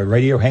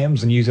radio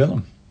hams in New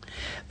Zealand.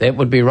 That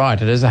would be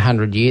right. It is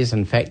 100 years.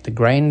 In fact, the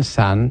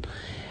grandson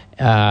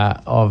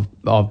of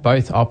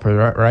both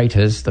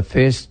operators, the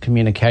first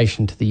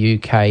communication to the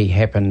UK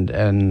happened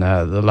in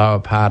the lower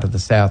part of the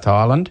South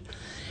Island.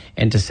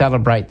 And to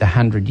celebrate the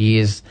 100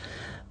 years,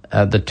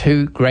 the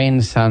two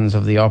grandsons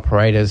of the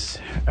operators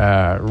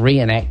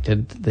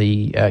reenacted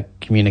the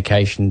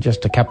communication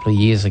just a couple of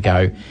years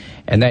ago,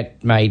 and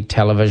that made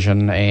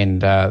television,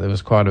 and there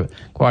was quite a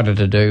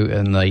to-do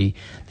in the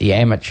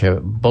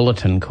amateur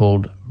bulletin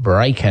called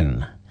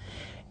Breakin'.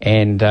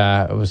 And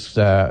it was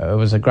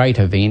a great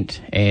event,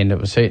 and it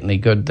was certainly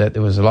good that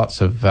there was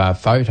lots of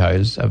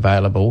photos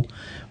available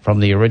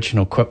from the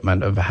original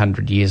equipment of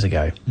 100 years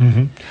ago.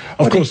 Mm-hmm.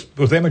 Of course,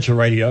 with amateur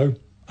radio,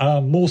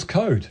 Morse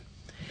code.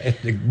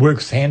 It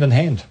works hand in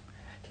hand.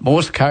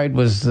 Morse code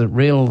was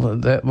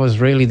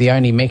really the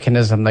only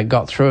mechanism that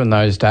got through in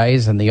those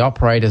days, and the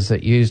operators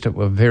that used it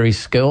were very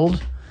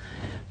skilled.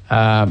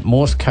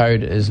 Morse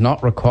code is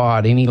not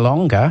required any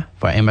longer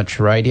for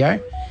amateur radio,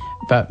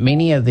 but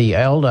many of the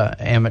elder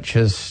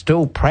amateurs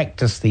still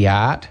practice the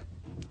art,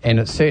 and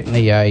it's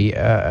certainly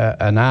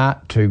an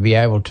art to be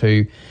able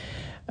to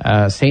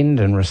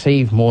send and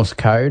receive Morse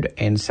code.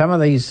 And some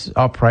of these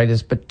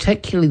operators,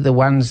 particularly the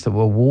ones that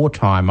were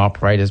wartime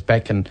operators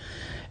back in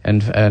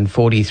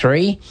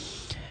 43,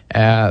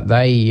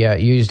 they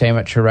used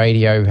amateur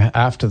radio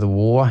after the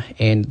war,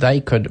 and they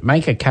could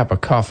make a cup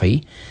of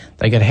coffee,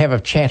 they could have a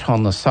chat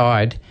on the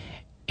side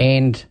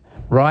and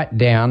write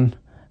down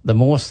the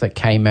Morse that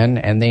came in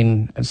and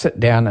then sit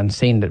down and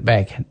send it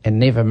back and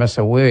never miss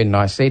a word. And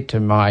I said to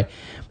my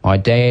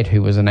dad,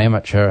 who was an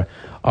amateur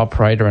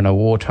operator and a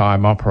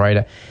wartime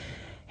operator,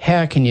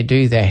 how can you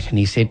do that? And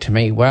he said to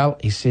me, well,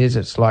 he says,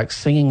 it's like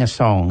singing a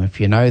song.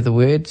 If you know the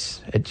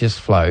words, it just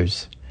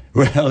flows.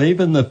 Well,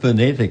 even the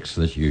phonetics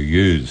that you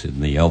use in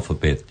the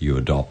alphabet you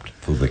adopt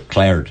for the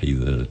clarity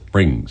that it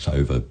brings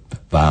over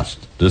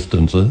vast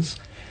distances,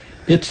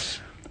 it's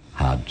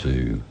hard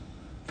to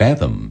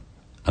fathom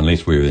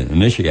unless we're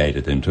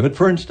initiated into it.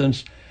 For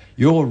instance,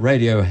 your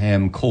radio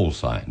ham call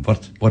sign,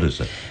 what is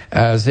it?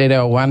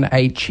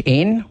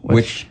 ZL1HN.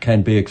 Which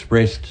can be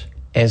expressed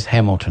as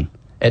Hamilton.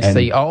 It's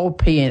the old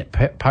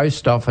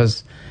post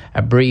office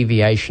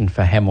abbreviation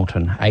for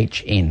Hamilton,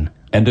 HN.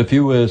 And if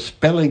you were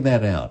spelling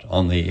that out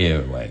on the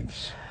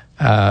airwaves?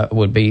 It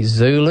would be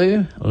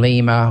Zulu,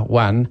 Lima,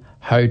 1,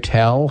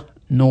 Hotel,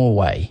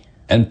 Norway.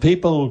 And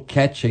people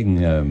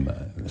catching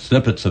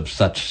snippets of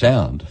such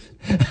sound,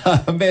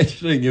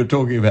 imagining you're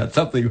talking about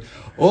something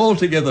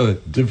altogether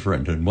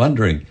different and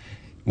wondering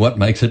what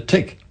makes it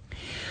tick.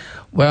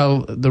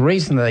 Well, the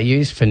reason they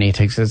use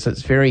phonetics is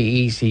it's very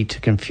easy to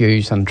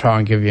confuse, and try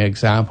and give you an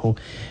example,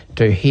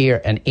 to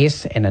hear an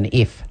S and an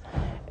F.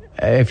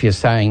 If you're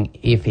saying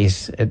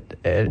FS,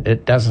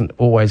 it doesn't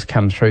always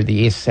come through.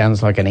 The S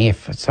sounds like an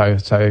F. So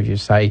if you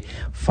say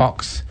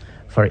Fox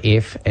for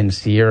F and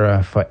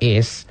Sierra for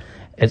S,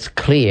 it's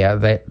clear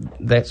that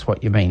that's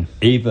what you mean.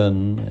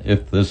 Even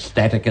if there's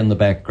static in the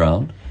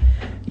background?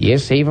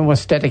 Yes, even with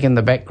static in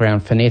the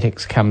background,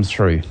 phonetics comes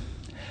through.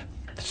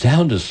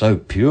 Sound is so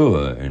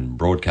pure in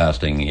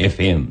broadcasting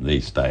FM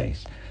these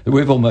days that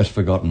we've almost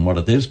forgotten what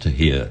it is to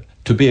hear,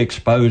 to be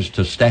exposed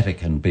to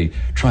static and be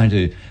trying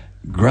to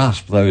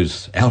grasp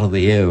those out of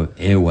the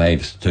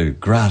airwaves, to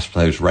grasp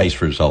those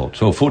race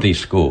results or footy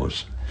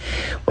scores.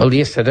 Well,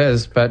 yes, it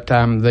is, but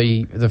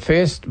the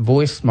first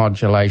voice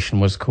modulation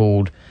was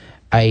called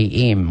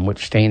AM,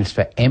 which stands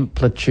for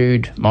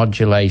amplitude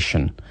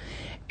modulation.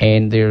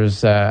 And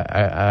there's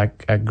a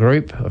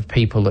group of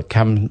people that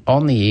come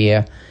on the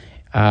air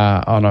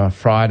on a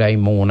Friday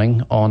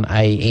morning on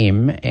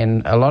AM,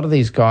 and a lot of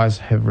these guys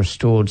have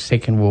restored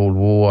Second World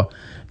War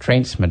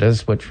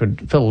transmitters, which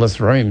would fill this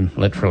room,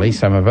 literally,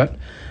 some of it,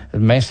 a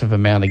massive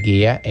amount of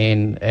gear,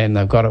 and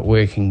they've got it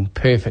working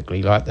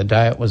perfectly like the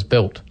day it was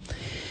built.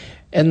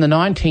 In the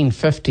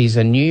 1950s,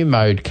 a new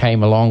mode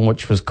came along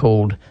which was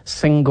called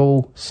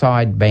single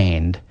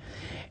sideband,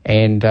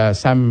 and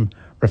some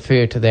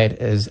refer to that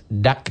as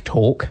duck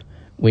talk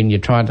when you're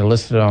trying to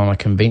listen on a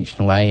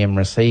conventional AM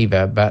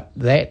receiver, but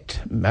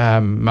that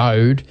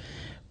mode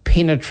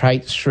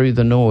penetrates through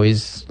the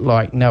noise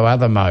like no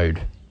other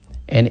mode.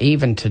 And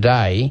even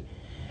today,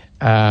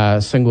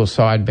 single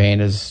sideband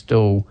is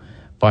still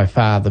by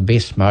far the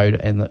best mode,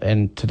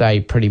 and today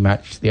pretty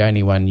much the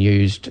only one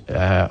used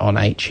on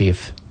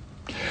HF.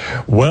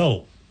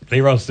 Well,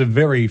 there were some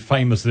very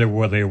famous,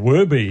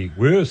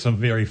 were some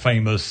very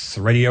famous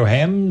radio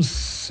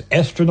hams.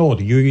 Astronaut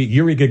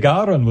Yuri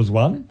Gagarin was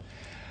one.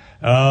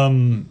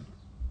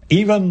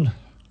 Even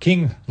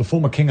the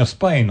former King of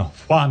Spain,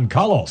 Juan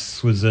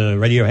Carlos, was a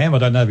radio ham. I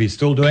don't know if he's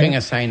still doing it. King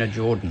of Saint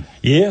Jordan.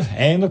 Yeah,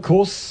 and of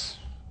course,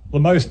 the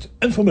most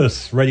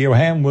infamous radio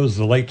ham was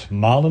the late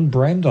Marlon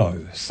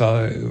Brando.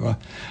 So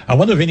I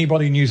wonder if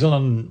anybody in New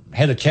Zealand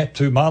had a chat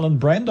to Marlon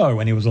Brando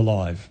when he was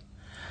alive.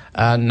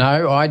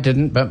 No, I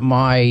didn't, but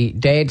my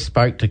dad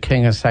spoke to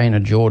King of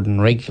Saint Jordan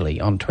regularly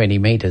on 20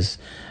 metres,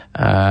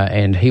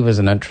 and he was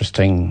an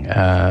interesting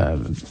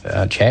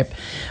chap.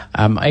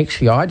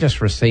 Actually, I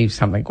just received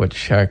something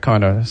which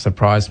kind of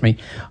surprised me.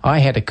 I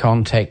had a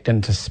contact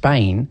into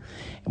Spain,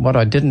 and what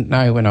I didn't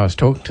know when I was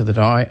talking to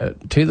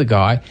the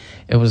guy,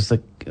 it was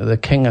the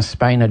King of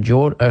Spain,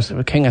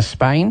 King of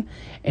Spain,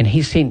 and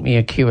he sent me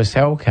a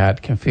QSL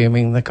card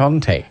confirming the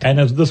contact. And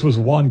this was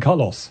Juan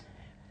Carlos,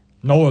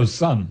 Noah's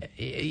son.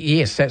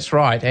 Yes, that's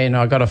right. And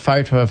I got a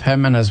photo of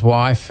him and his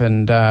wife,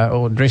 and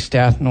all dressed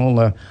out in all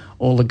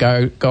the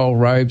gold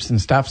robes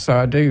and stuff. So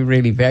I do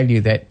really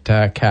value that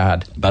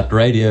card. But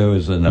radio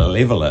is a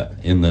leveller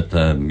in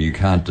that you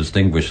can't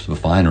distinguish the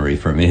finery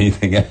from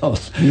anything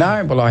else.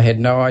 No, well, I had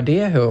no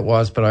idea who it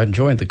was, but I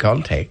enjoyed the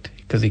contact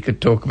because he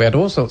could talk about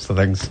all sorts of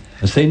things.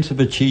 A sense of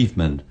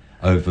achievement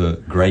over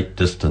great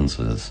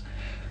distances.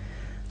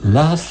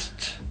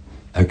 Last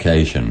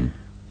occasion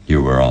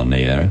you were on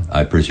air,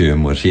 I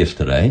presume, was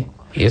yesterday.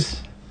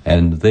 Yes.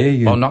 And there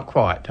you... Well, not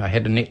quite. I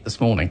had a net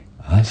this morning.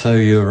 So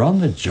you're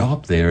on the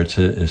job there. It's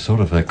a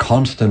sort of a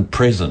constant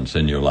presence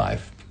in your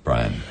life,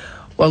 Brian.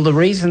 Well, the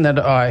reason that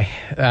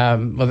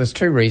there's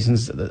two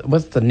reasons.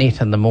 With the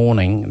net in the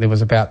morning, there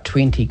was about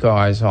 20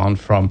 guys on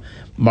from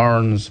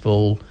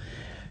Morrinsville,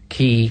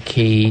 Ki,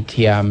 Te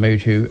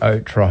Amutu,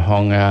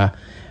 Otrahonga,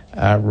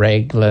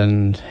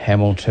 Raglan,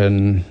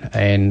 Hamilton,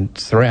 and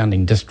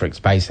surrounding districts,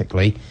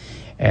 basically.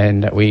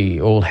 And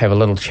we all have a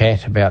little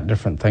chat about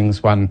different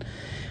things. One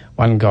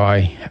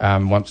guy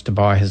wants to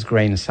buy his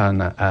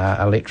grandson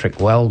an electric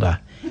welder,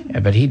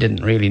 but he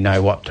didn't really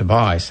know what to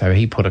buy, so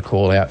he put a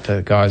call out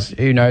to guys,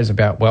 who knows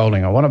about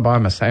welding? I want to buy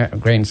my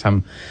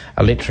grandson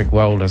electric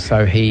welder.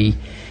 So he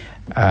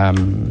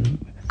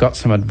got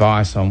some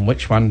advice on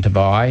which one to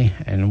buy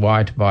and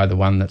why to buy the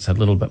one that's a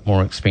little bit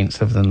more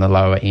expensive than the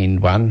lower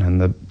end one,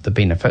 and the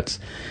benefits.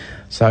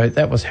 So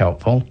that was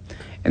helpful.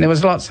 And there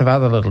was lots of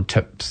other little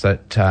tips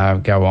that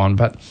go on,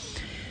 but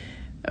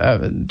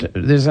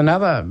there's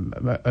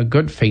a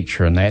good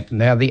feature in that.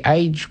 Now, the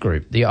age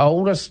group, the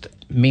oldest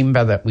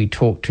member that we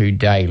talk to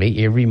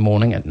daily, every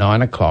morning at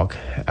 9 o'clock,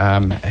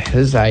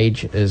 his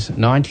age is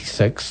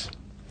 96,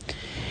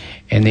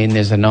 and then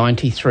there's a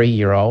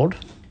 93-year-old,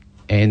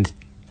 and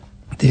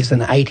there's an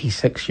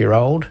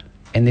 86-year-old,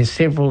 and there's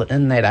several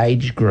in that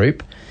age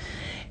group,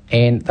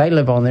 and they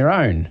live on their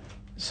own.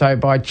 So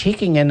by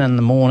checking in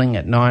the morning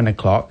at 9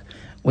 o'clock,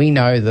 we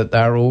know that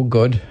they're all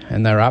good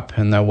and they're up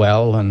and they're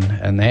well and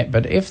that.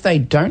 But if they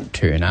don't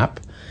turn up,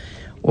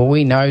 well,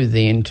 we know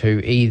then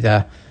to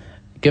either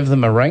give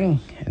them a ring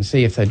and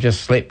see if they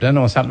just slept in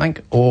or something,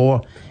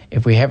 or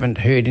if we haven't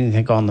heard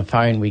anything on the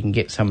phone, we can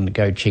get someone to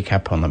go check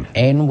up on them.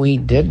 And we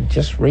did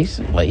just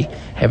recently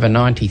have a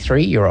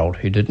 93-year-old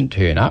who didn't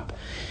turn up.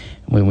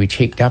 When we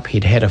checked up,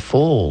 he'd had a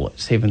fall at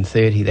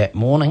 7:30 that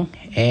morning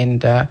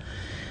and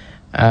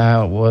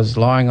was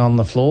lying on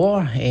the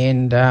floor,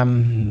 and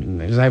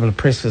he was able to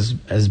press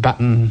his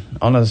button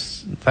on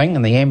his thing,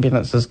 and the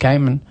ambulances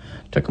came and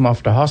took him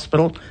off to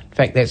hospital. In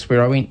fact, that's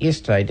where I went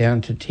yesterday, down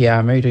to Te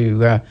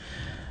Amutu,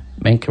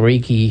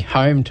 Mankariki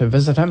home to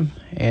visit him,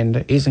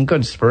 and he's in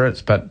good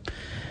spirits, but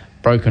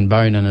broken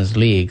bone in his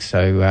leg,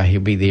 so he'll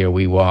be there a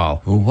wee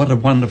while. Well, what a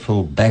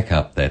wonderful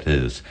backup that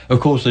is. Of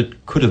course,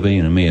 it could have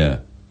been a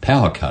mere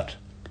power cut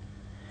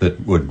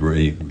that would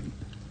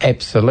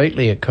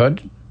Absolutely it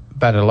could.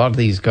 But a lot of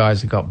these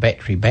guys have got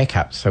battery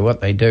backups. So what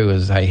they do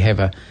is they have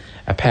a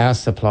power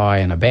supply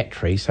and a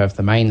battery. So if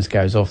the mains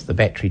goes off, the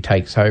battery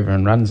takes over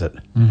and runs it.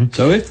 Mm-hmm.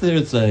 So if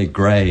there's a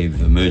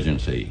grave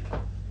emergency,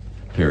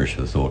 perish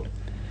the thought,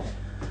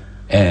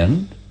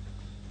 and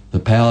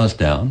the power's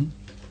down,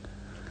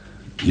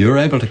 you're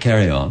able to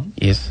carry on.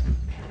 Yes.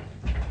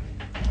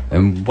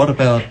 And what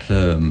about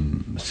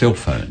cell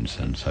phones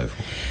and so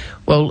forth?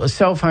 Well,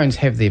 cell phones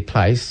have their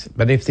place,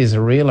 but if there's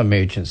a real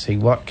emergency,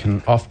 what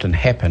can often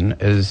happen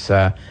is,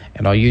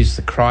 and I use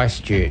the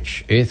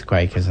Christchurch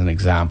earthquake as an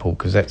example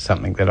because that's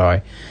something that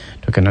I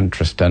took an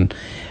interest in.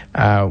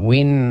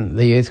 When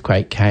the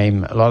earthquake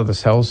came, a lot of the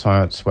cell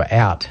sites were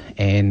out,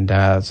 and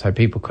so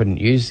people couldn't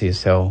use their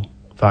cell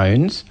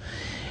phones.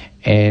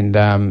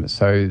 And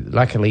so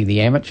luckily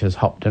the amateurs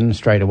hopped in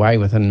straight away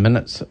within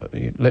minutes,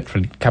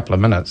 literally a couple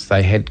of minutes.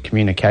 They had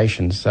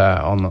communications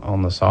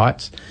on the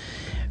sites.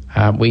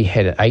 We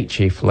had an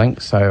HF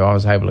link, so I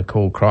was able to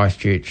call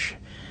Christchurch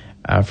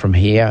from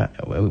here.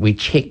 We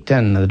checked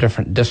in the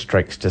different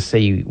districts to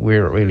see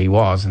where it really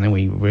was, and then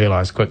we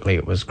realised quickly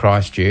it was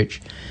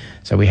Christchurch.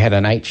 So we had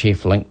an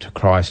HF link to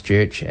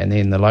Christchurch, and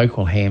then the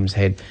local hams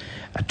had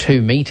a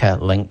 2-metre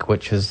link,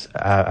 which is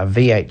a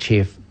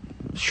VHF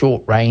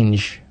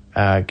short-range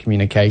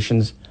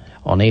communications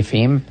on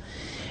FM.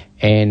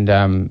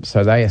 And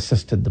so they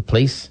assisted the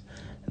police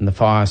and the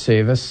fire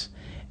service.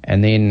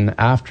 And then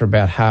after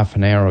about half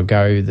an hour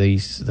ago,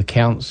 the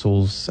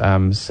council's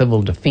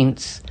civil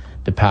defence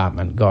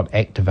department got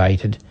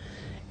activated,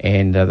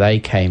 and they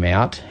came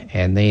out.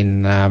 And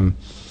then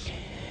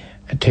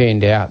it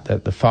turned out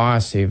that the fire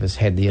service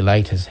had their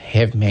latest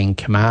Havman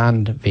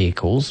Command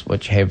vehicles,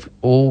 which have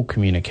all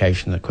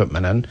communication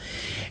equipment in.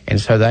 And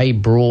so they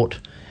brought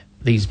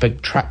these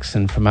big trucks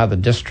in from other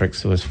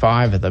districts. There was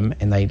 5 of them,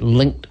 and they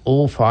linked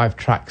all 5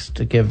 trucks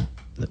to give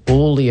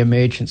all the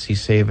emergency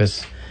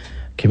service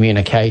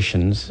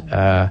communications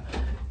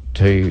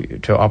to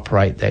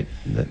operate that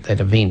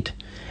event.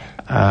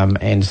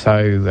 And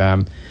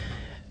so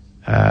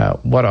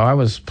what I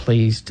was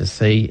pleased to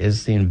see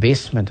is the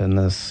investment in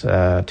this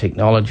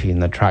technology in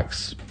the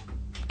trucks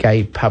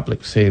gave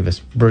public service,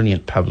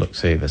 brilliant public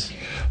service.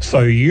 So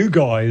you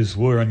guys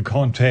were in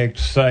contact,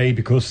 say,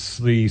 because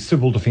the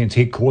Civil Defence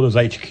Headquarters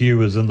HQ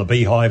is in the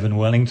Beehive in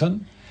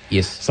Wellington?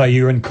 Yes. So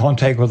you're in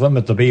contact with them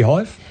at the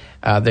Beehive?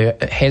 There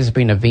has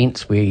been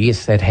events where,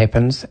 yes, that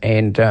happens,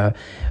 and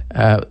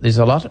there's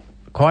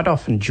quite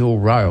often dual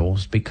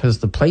roles, because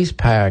the police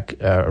play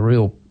a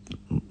real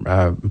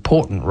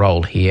important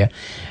role here,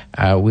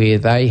 where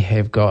they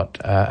have got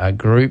a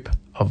group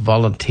of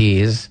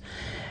volunteers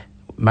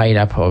made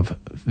up of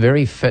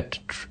very fit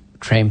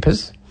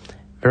trampers,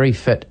 very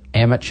fit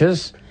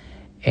amateurs,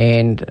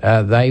 and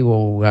they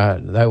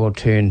will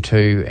turn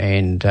to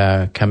and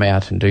come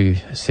out and do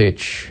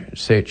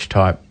search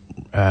type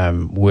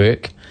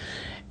work.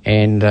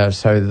 And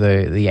so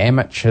the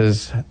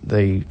amateurs,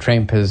 the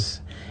trampers,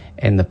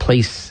 and the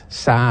police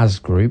SARS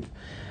group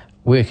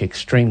work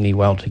extremely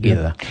well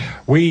together. Yeah.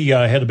 We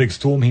had a big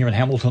storm here in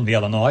Hamilton the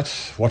other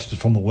night, watched it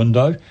from the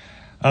window.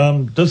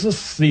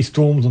 Does these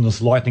storms and this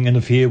lightning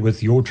interfere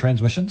with your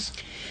transmissions?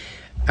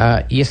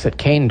 Yes, it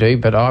can do,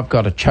 but I've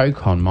got a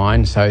choke on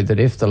mine so that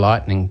if the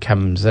lightning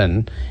comes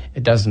in,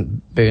 it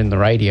doesn't burn the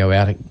radio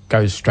out, it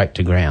goes straight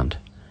to ground.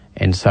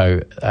 And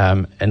so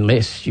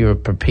unless you're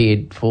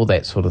prepared for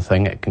that sort of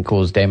thing, it can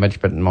cause damage,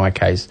 but in my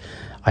case,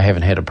 I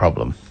haven't had a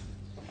problem.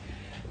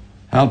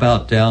 How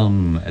about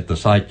down at the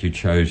site you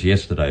chose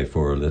yesterday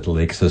for a little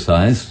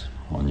exercise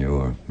on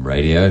your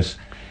radios?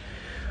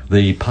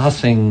 The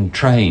passing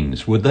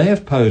trains, would they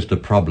have posed a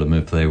problem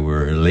if they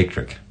were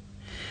electric?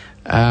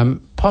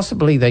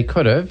 Possibly they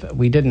could have.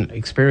 We didn't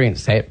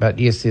experience that, but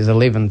yes, there's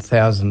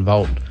 11,000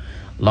 volt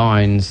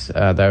lines.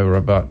 They were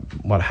about,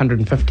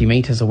 150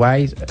 metres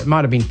away. It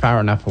might have been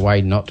far enough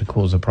away not to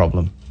cause a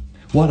problem.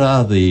 What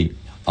are the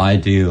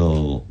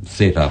ideal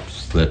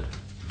setups that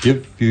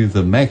give you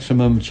the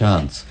maximum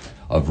chance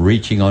of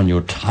reaching on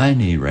your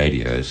tiny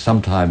radios,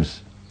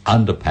 sometimes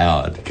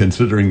underpowered,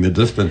 considering the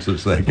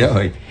distances they're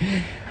going?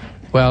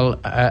 Well,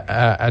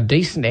 a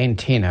decent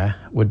antenna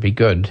would be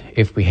good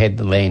if we had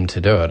the land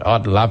to do it.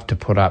 I'd love to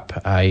put up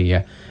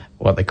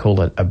what they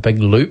call a big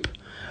loop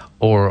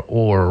or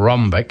a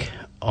rhombic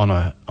on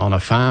a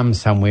farm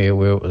somewhere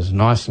where it was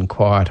nice and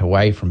quiet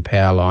away from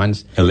power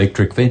lines.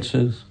 Electric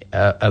fences?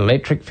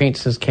 Electric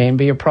fences can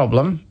be a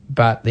problem,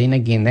 but then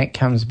again, that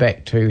comes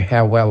back to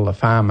how well the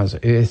farmers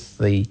earth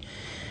the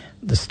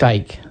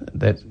stake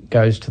that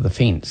goes to the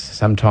fence.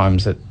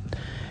 Sometimes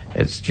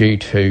it's due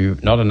to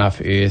not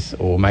enough earth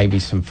or maybe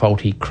some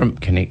faulty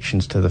crimp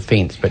connections to the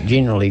fence, but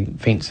generally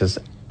fences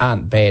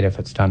aren't bad if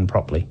it's done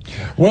properly.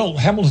 Well,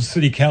 Hamilton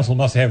City Council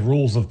must have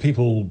rules of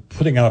people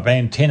putting up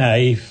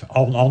antennae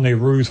on their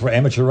roofs for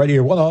amateur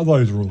radio. What are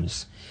those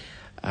rules?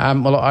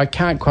 Well, I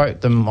can't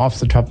quote them off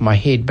the top of my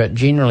head, but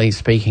generally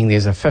speaking,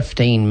 there's a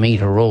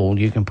 15-metre rule.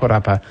 You can put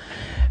up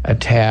a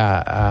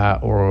tower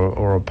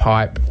or a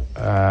pipe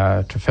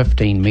to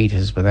 15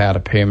 metres without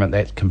a permit.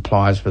 That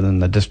complies within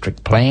the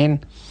district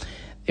plan.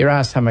 There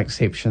are some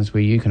exceptions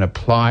where you can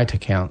apply to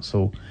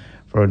council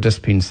for a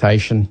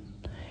dispensation,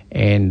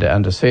 and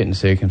under certain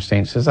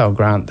circumstances, I'll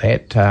grant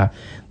that.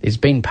 There's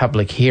been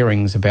public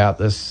hearings about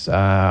this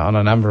on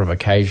a number of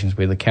occasions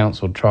where the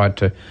council tried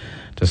to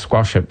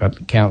squash it, but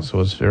the council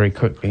was very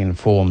quickly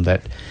informed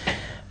that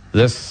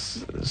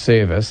this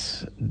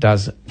service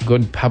does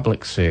good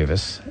public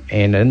service,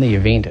 and in the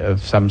event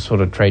of some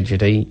sort of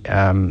tragedy,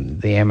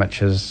 the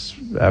amateurs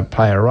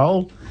play a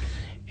role,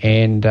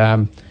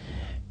 and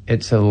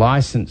it's a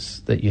licence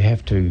that you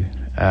have to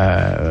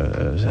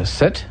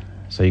sit,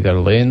 so you've got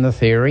to learn the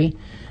theory,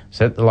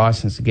 sit the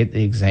licence to get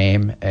the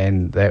exam,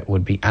 and that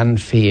would be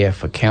unfair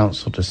for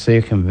council to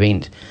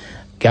circumvent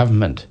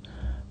government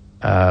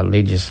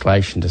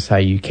legislation to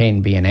say you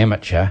can be an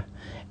amateur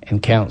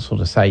and council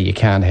to say you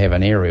can't have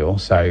an aerial.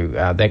 So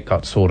that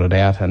got sorted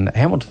out, and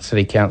Hamilton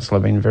City Council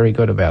have been very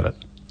good about it.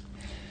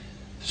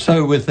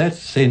 So with that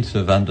sense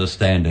of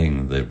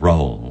understanding the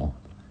role,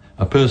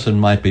 a person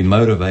might be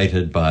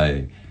motivated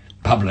by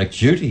public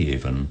duty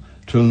even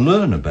to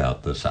learn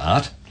about this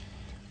art,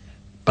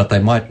 but they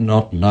might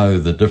not know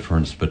the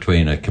difference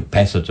between a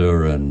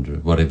capacitor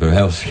and whatever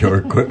else your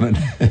equipment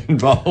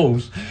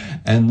involves.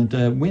 And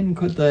when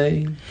could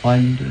they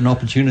find an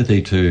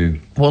opportunity to...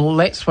 Well,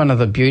 that's one of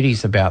the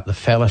beauties about the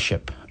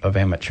fellowship of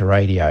amateur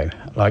radio.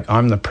 Like,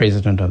 I'm the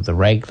president of the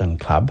Raglan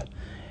Club,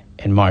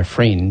 and my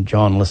friend,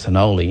 John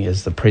Lisanoli,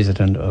 is the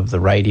president of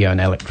the Radio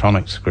and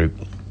Electronics Group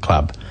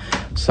Club.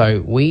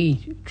 So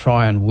we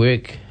try and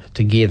work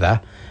together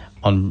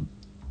on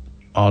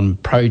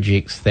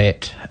projects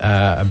that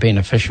are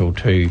beneficial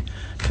to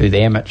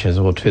the amateurs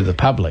or to the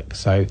public.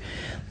 So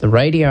the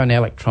Radio and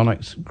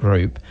Electronics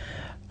Group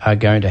are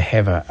going to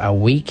have a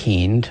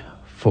weekend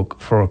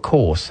for a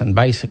course, and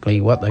basically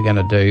what they're going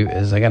to do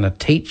is they're going to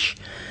teach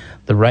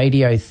the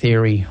radio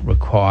theory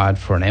required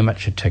for an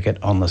amateur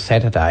ticket on the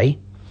Saturday,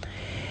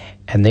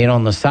 and then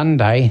on the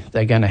Sunday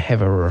they're going to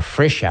have a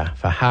refresher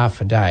for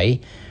half a day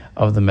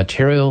of the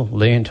material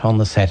learnt on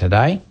the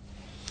Saturday.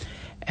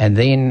 And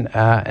then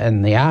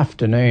in the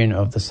afternoon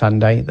of the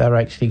Sunday, they're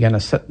actually going to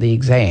sit the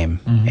exam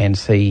and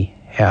see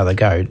how they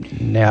go.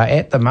 Now,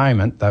 at the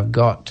moment, they've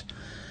got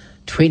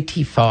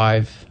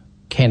 25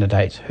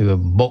 candidates who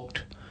have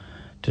booked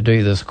to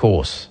do this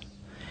course.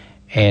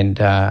 And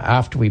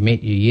after we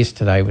met you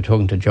yesterday, we're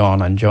talking to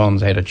John, and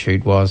John's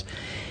attitude was,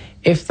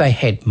 if they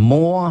had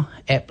more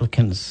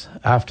applicants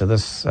after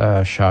this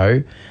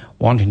show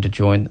wanting to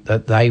join,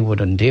 that they would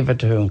endeavour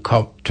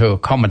to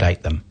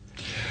accommodate them.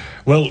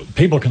 Well,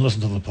 people can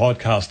listen to the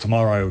podcast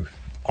tomorrow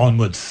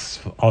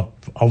onwards of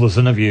this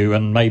interview,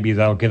 and maybe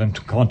they'll get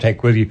into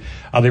contact with you.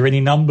 Are there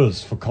any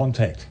numbers for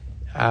contact?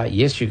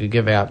 Yes, you could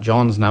give out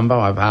John's number.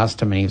 I've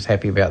asked him and he's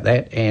happy about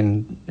that.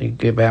 And you could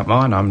give out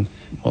mine. I'm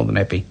more than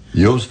happy.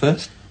 Yours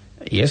first?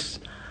 Yes.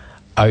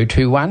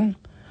 021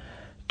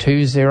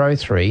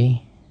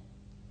 203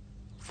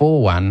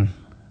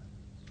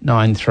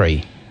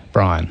 4193.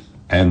 Brian.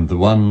 And the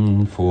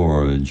one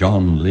for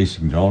John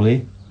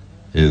Lisanoli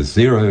is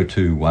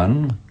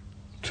 021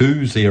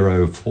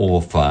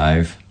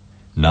 2045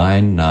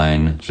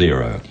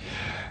 990.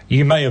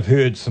 You may have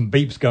heard some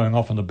beeps going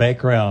off in the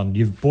background.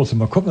 You've brought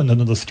some equipment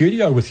into the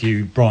studio with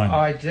you, Brian.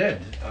 I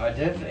did.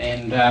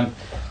 And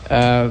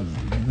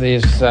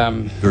there's...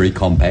 Very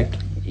compact.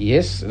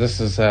 Yes,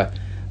 this is the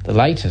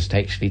latest,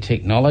 actually,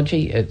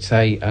 technology. It's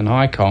an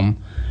ICOM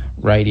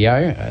radio,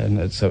 and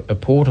it's a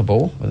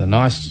portable with a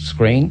nice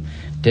screen,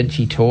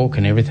 Digitalk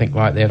and everything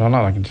like that on it.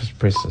 I can just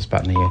press this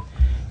button here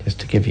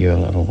just to give you a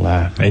little...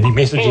 Any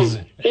messages?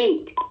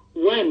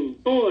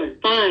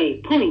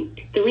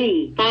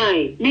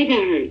 8145.35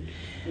 megahertz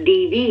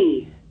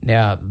dB.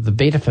 Now, the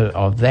benefit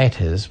of that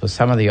is, with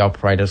some of the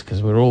operators,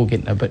 because we're all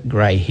getting a bit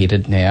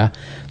grey-headed now,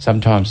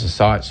 sometimes the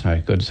site's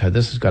no good, so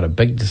this has got a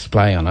big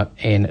display on it,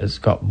 and it's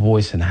got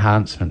voice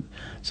enhancement.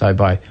 So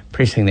by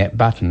pressing that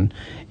button,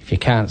 if you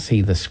can't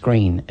see the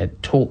screen,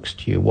 it talks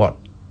to you what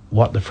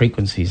the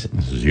frequencies...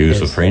 It's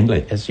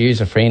user-friendly. It's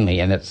user-friendly,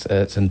 and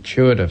it's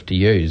intuitive to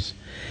use.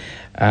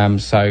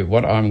 So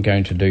what I'm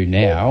going to do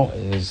now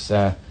is...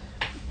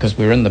 because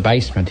we're in the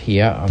basement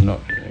here, I'm not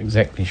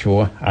exactly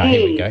sure.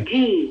 Here we go.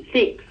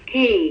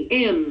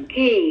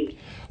 KG6KMK.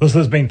 This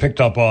has been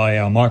picked up by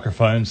our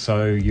microphone,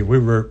 so yeah,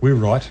 we're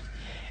right.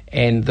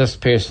 And this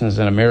person is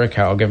in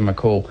America. I'll give him a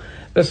call.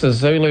 This is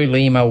Zulu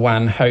Lima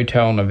 1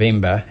 Hotel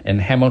November in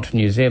Hamilton,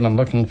 New Zealand,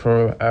 looking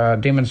for a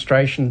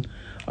demonstration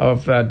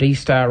of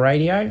D-Star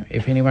Radio.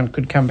 If anyone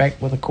could come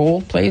back with a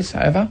call, please.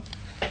 Over.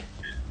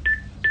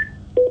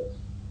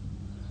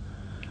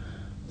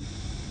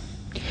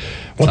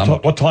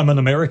 What time in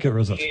America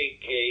is it?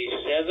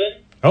 KK7.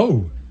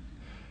 Oh.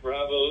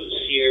 Bravo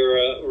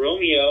Sierra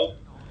Romeo,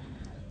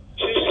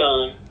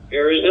 Tucson,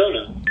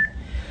 Arizona.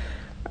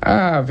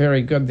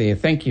 Very good there.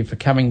 Thank you for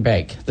coming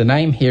back. The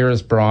name here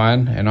is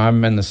Brian, and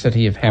I'm in the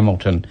city of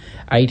Hamilton,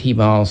 80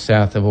 miles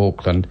south of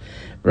Auckland.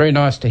 Very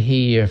nice to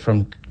hear you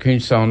from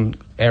Tucson,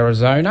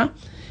 Arizona.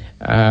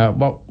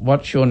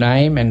 What's your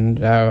name, and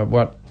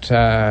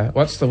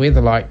what's the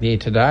weather like there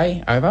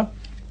today? Over.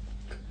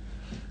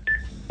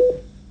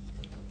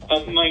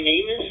 My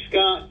name is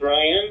Scott,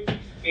 Brian,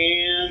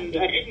 and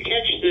I didn't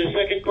catch the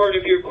second part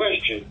of your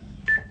question.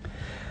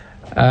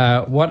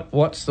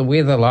 What's the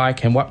weather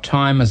like, and what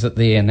time is it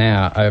there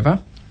now? Over.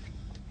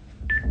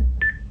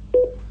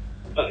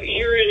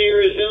 Here in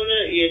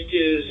Arizona, it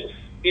is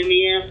In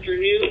the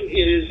afternoon,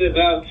 it is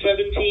about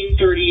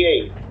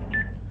 17:38.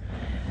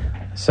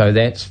 So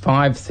that's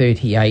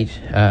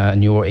 5:38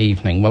 in your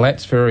evening. Well,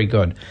 that's very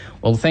good.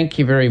 Well, thank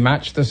you very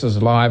much. This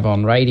is live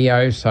on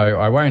radio, so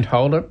I won't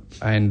hold it,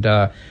 and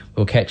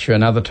we'll catch you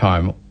another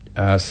time.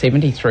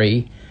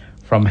 73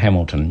 from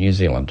Hamilton, New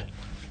Zealand.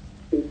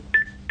 Thanks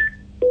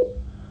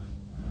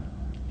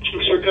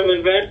for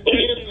coming back.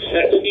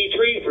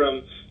 73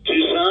 from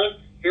Tucson,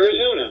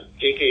 Arizona.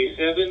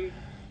 JK7,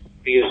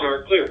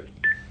 BSR clear.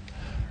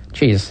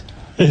 Cheers.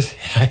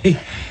 Hey,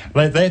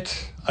 like that,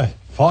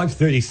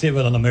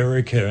 5:37 in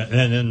America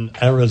and in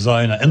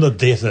Arizona, in the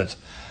desert.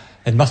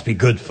 It must be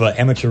good for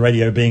amateur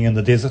radio being in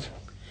the desert.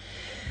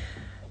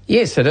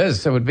 Yes, it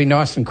is. It would be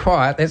nice and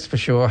quiet, that's for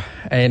sure.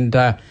 And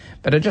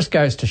but it just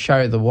goes to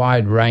show the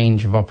wide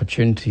range of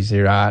opportunities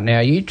there are.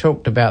 Now, you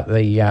talked about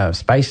the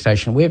space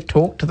station. We've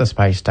talked to the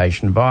space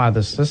station via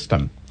the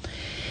system.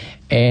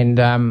 And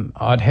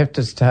I'd have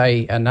to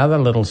say another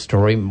little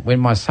story. When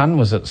my son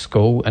was at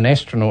school, an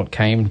astronaut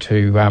came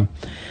to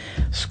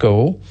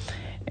school,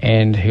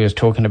 and he was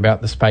talking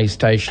about the space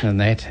station and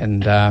that,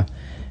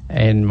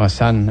 and my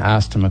son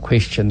asked him a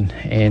question,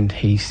 and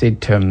he said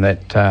to him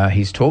that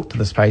he's talked to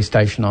the space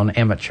station on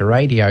amateur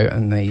radio,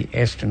 and the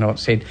astronaut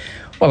said,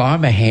 well,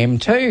 I'm a ham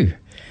too.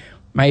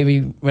 Maybe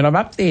when I'm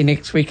up there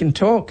next we can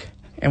talk.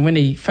 And when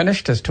he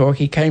finished his talk,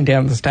 he came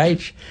down the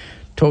stage,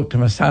 talked to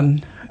my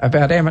son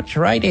about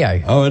amateur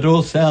radio. Oh, it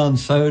all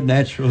sounds so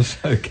natural,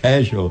 so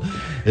casual.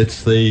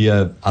 It's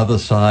the other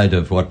side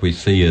of what we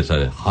see as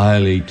a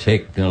highly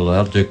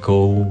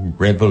technological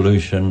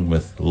revolution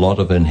with a lot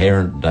of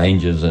inherent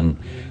dangers in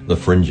the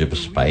fringe of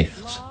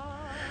space.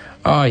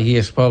 Oh,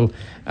 yes. Well,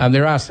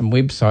 there are some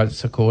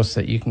websites, of course,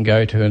 that you can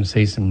go to and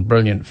see some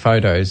brilliant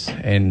photos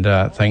and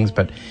things.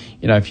 But,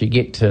 you know, if you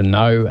get to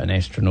know an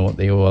astronaut,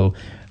 they will...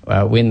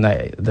 when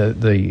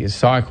the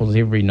cycles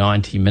every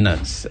 90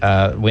 minutes,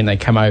 when they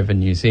come over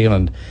New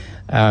Zealand,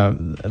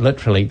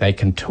 literally they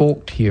can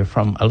talk to you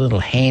from a little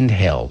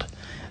handheld.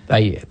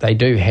 They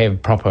do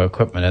have proper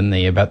equipment in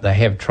there, but they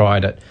have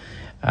tried it.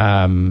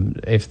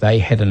 If they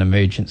had an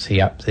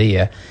emergency up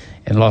there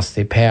and lost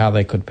their power,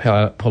 they could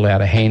pull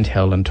out a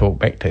handheld and talk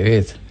back to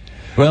Earth.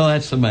 Well,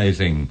 that's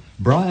amazing.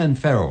 Brian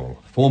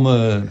Farrell,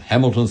 former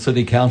Hamilton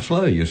City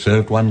Councillor, you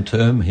served one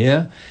term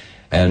here.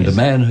 And yes, a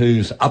man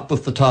who's up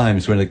with the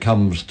times when it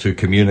comes to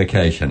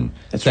communication.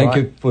 Thank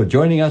you for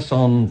joining us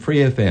on Free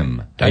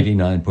FM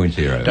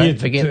 89.0. Don't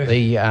forget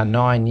the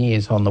 9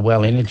 years on the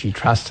Well Energy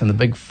Trust and the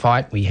big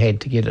fight we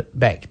had to get it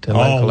back to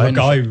local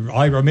ownership.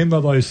 I remember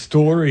those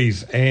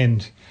stories,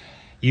 and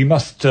you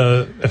must,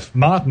 if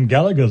Martin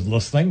Gallagher's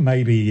listening,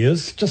 maybe he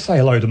is, just say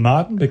hello to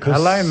Martin. Because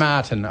hello,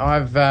 Martin.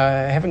 I've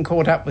haven't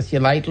caught up with you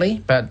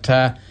lately, but...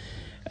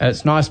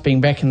 it's nice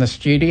being back in the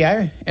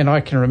studio, and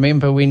I can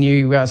remember when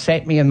you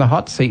sat me in the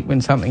hot seat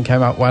when something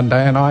came up one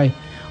day, and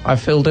I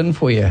filled in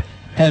for you.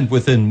 And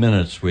within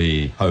minutes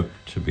we hope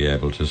to be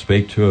able to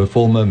speak to a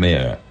former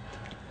mayor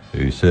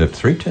who served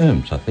 3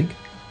 terms, I think,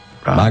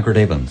 right. Margaret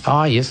Evans.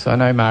 Oh, yes, I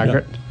know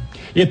Margaret.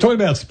 Yeah, talking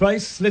about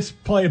space, let's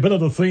play a bit of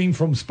the theme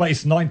from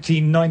Space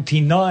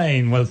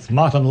 1999 with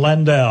Martin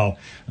Landau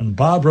and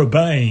Barbara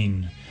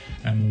Bain.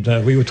 And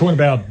we were talking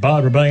about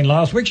Barbara Bain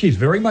last week. She's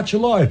very much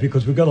alive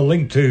because we've got a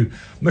link to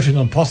Mission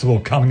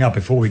Impossible coming up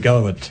before we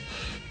go at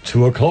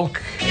 2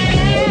 o'clock.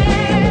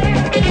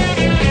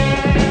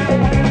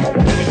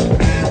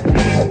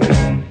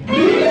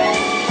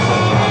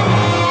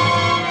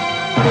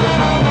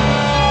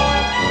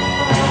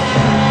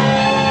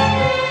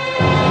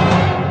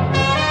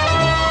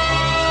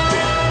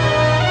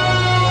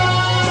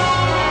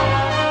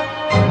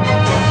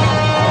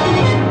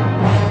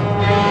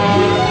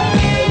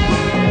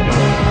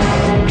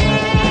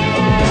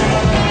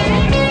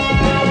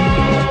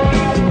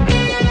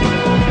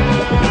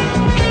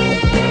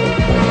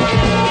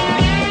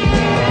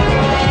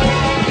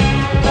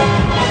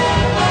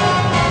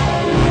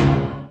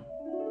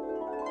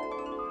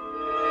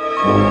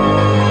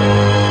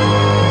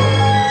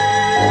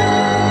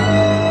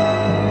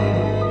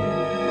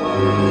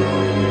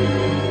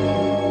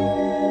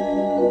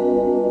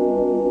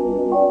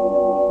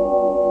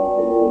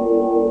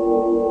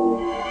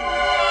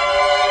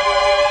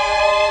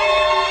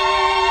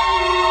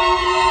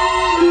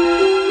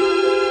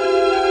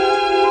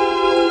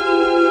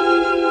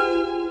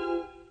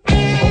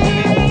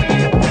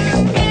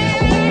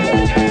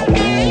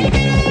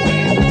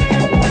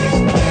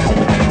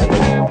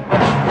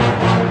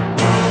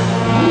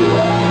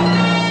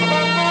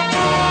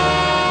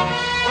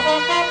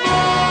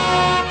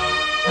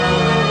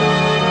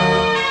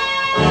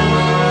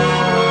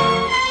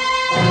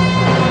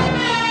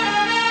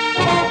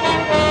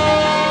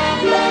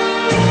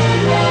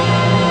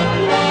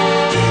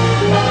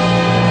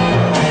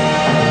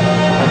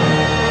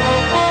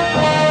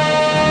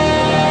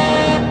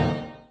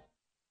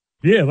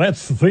 Yeah,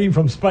 that's the theme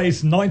from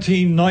Space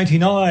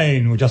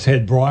 1999. We just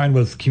had Brian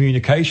with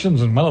communications,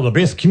 and one of the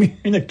best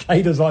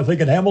communicators, I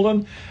think, in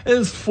Hamilton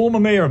is former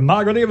Mayor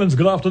Margaret Evans.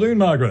 Good afternoon,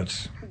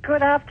 Margaret.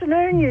 Good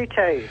afternoon, you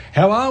two.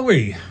 How are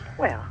we?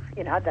 Well,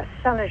 You know, the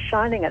sun is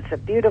shining. It's a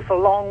beautiful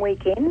long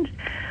weekend.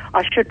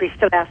 I should be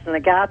still out in the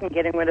garden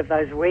getting rid of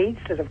those weeds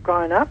that have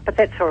grown up, but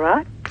that's all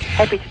right.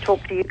 Happy to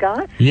talk to you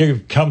guys.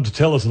 You've come to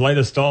tell us the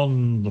latest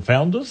on the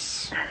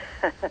founders?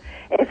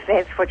 If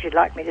that's what you'd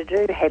like me to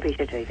do, happy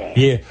to do that.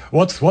 Yeah.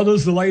 What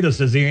is the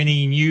latest? Is there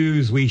any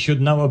news we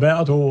should know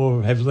about,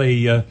 or have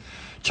they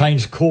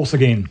changed course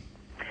again?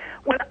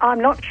 Well,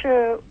 I'm not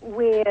sure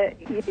where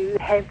you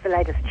have the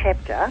latest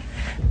chapter,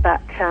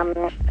 but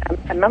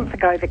a month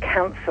ago the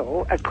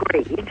council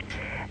agreed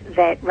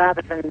that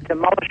rather than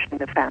demolishing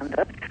the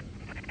founders,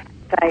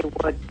 they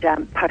would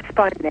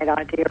postpone that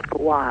idea for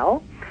a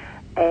while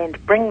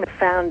and bring the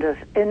founders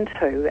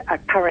into a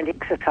current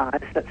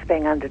exercise that's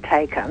being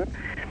undertaken,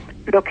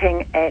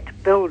 looking at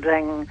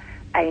building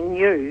a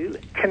new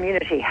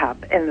community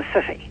hub in the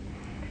city,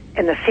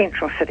 in the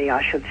central city,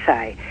 I should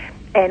say.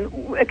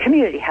 And a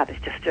community hub is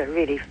just a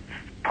really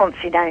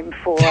fancy name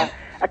for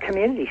a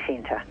community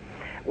centre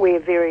where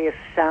various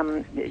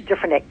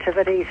different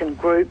activities and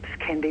groups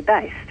can be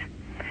based.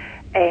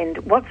 And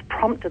what's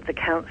prompted the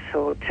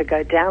council to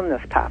go down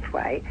this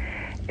pathway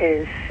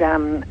is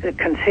the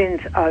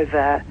concerns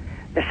over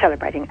the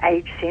Celebrating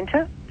Age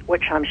Centre,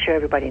 which I'm sure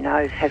everybody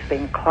knows has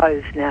been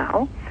closed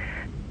now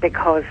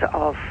because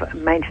of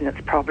maintenance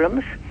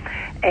problems.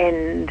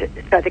 And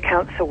so the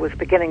council was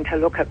beginning to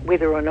look at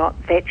whether or not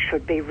that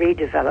should be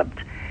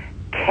redeveloped,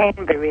 can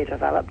be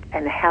redeveloped,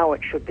 and how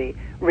it should be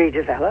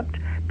redeveloped,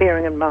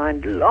 bearing in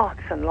mind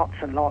lots and lots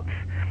and lots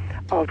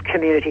of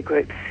community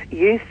groups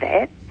use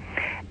that.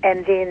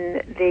 And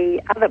then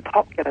the other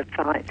popular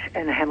site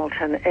in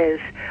Hamilton is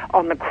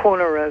on the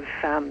corner of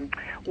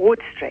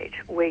Ward Street,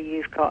 where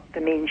you've got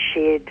the Men's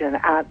Shed and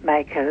Art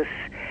Makers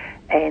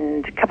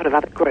and a couple of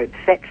other groups.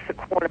 That's the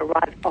corner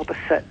right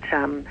opposite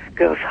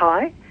Girls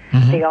High,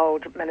 the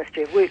old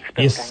Ministry of Works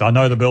building. Yes, I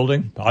know the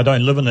building. I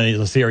don't live in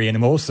this area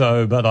anymore,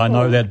 but I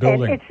know that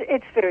building. And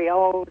it's very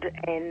old,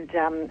 and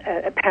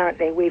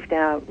apparently we've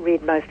now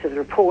read most of the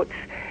reports,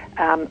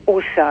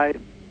 also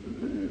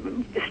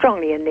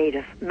strongly in need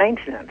of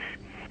maintenance.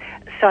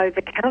 So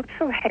the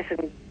council has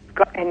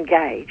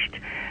engaged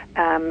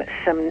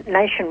some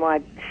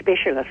nationwide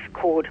specialists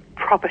called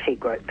Property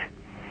Group.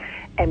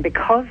 And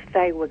because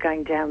they were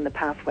going down the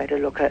pathway to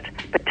look at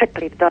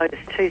particularly those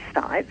two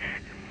sites,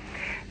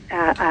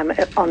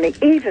 on the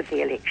eve of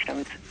the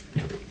elections,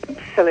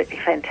 absolutely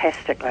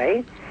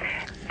fantastically,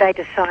 they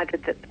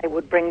decided that they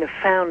would bring the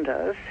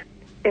founders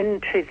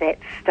into that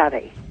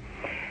study.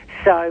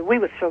 So we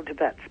were thrilled to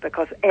bits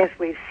because, as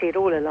we've said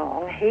all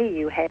along, here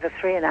you have a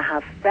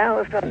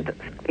 3,500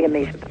 square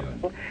metre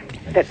building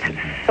that's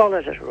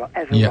solid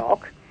as a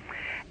rock,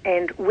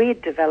 and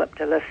we'd developed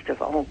a list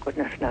of, oh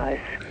goodness knows,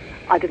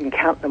 I didn't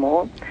count them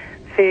all,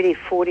 30,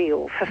 40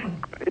 or 50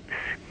 groups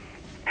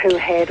who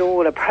had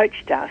all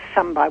approached us,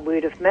 some by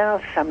word of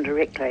mouth, some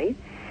directly,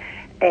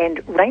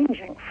 and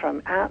ranging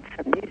from arts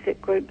and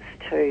music groups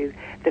to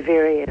the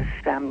various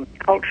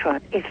cultural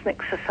and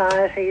ethnic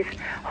societies,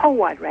 a whole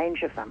wide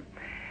range of them.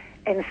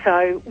 And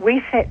so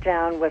we sat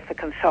down with the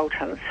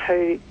consultants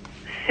who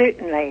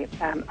certainly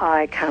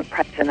I can't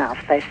praise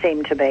enough. They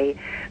seem to be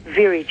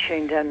very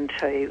tuned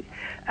into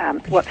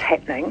what's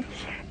happening,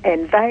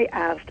 and they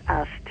asked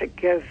us to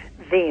give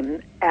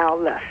them our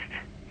list.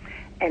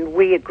 And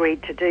we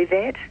agreed to do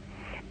that,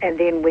 and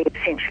then we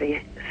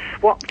essentially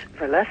swapped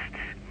the lists.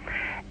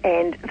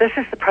 And this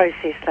is the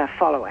process they're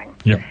following.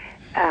 Yep.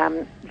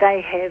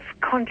 They have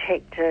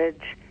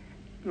contacted,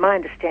 my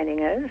understanding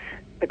is,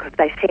 because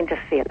they sent us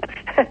their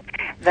list,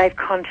 they've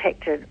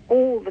contacted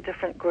all the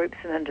different groups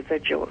and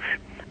individuals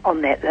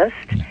on that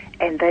list,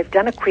 and they've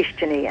done a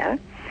questionnaire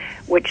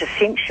which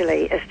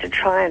essentially is to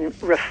try and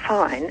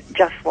refine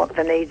just what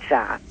the needs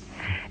are.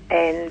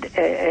 And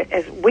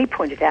as we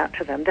pointed out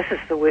to them, this is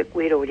the work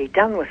we'd already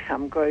done with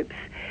some groups.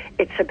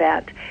 It's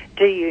about,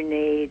 do you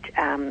need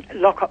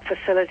lock-up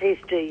facilities?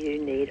 Do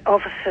you need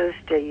offices?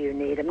 Do you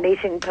need a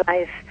meeting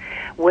place?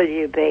 Will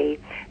you be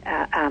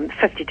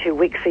 52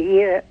 weeks a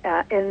year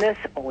in this?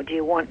 Or do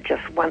you want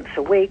just once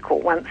a week or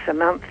once a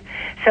month?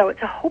 So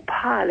it's a whole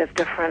pile of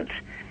different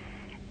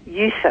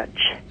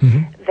usage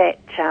that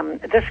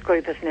this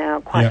group is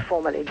now quite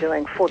formally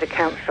doing for the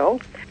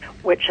council,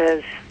 which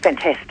is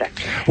fantastic.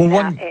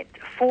 Well, at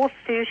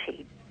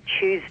 4:30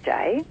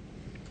 Tuesday,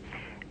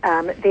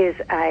 there's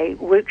a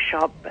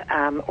workshop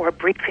or a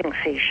briefing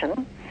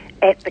session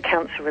at the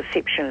council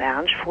reception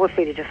lounge,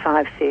 4:30 to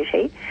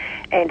 5:30,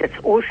 and it's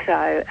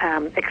also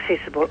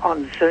accessible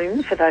on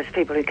Zoom for those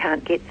people who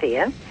can't get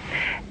there.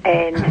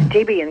 And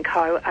Debbie and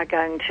co are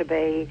going to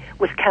be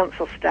with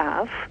council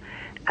staff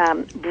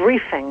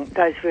briefing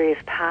those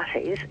various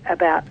parties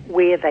about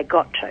where they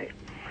got to.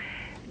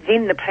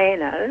 Then the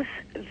plan is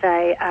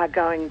they are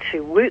going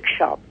to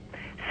workshop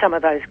some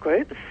of those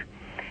groups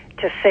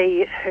to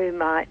see who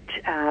might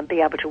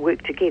be able to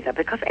work together,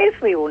 because as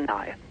we all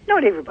know,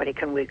 not everybody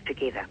can work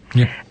together.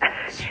 Yeah.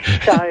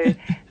 So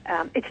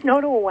it's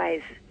not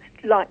always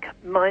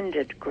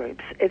like-minded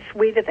groups, it's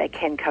whether they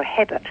can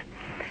cohabit.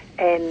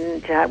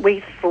 And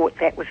we thought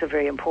that was a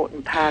very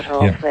important part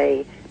of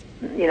the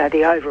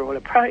overall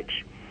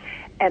approach.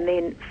 And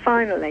then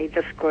finally,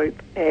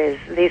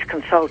 these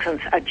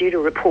consultants are due to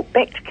report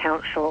back to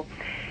council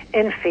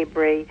in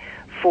February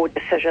for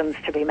decisions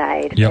to be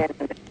made in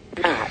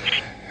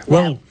March.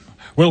 Well,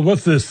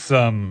 with this,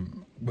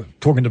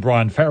 talking to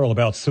Brian Farrell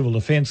about civil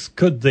defence,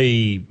 could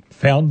the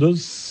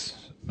founders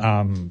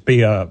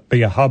be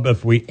a hub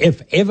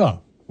if ever,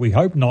 we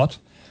hope not,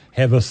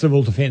 have a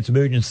civil defence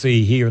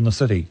emergency here in the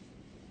city?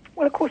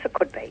 Well, of course it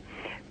could be.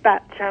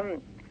 But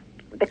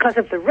because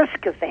of the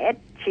risk of that,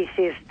 she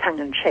says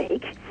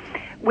tongue-in-cheek,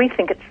 we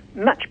think it's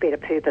much better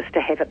purpose to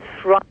have it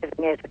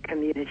thriving as a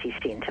community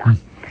centre.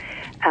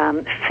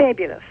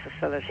 Fabulous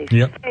facilities,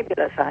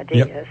 fabulous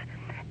ideas.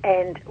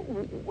 And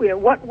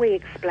what we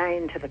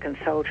explain to the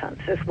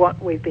consultants is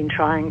what we've been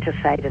trying to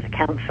say to the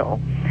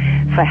council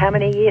for how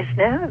many years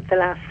now? The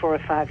last 4 or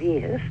 5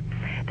 years.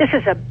 This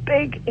is a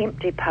big,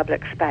 empty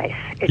public space.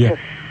 It's as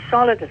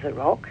solid as a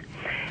rock.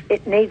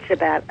 It needs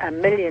about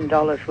 $1 million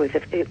worth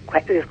of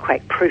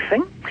earthquake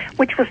proofing,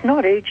 which was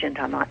not urgent,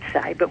 I might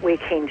say, but we're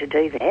keen to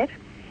do that.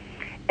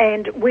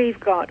 And we've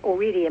got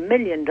already $1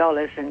 million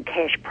in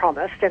cash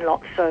promised and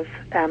lots of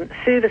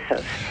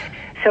services.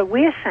 So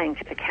we're saying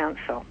to the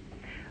council,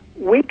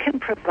 we can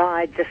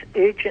provide this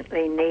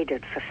urgently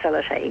needed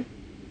facility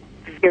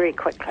very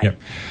quickly,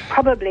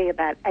 probably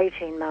about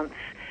 18 months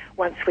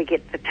once we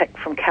get the tick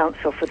from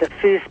council for the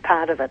first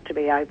part of it to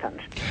be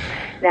opened.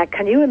 Now,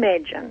 can you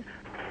imagine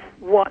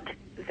what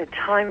the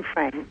time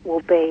frame will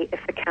be if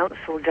the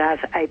council does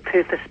a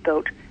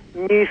purpose-built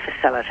new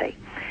facility?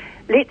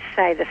 Let's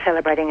say the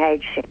Celebrating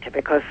Age Centre,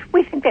 because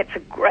we think that's a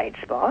great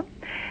spot,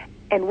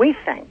 and we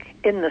think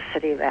in the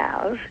city of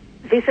ours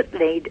there's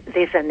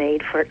a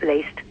need for at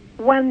least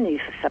one new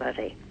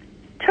facility,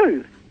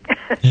 2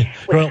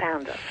 with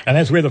founders. And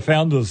that's where the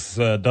founders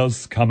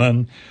does come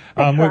in.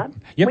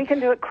 We can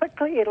do it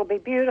quickly. It'll be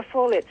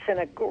beautiful. It's in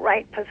a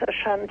great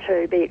position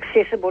to be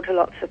accessible to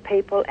lots of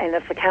people. And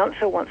if the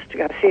council wants to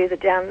go further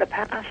down the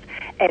path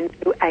and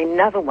do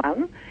another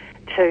one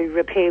to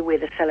repair where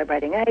the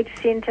Celebrating Age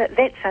Centre,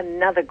 that's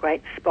another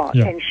great spot.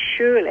 And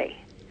surely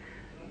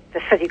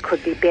the city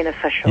could be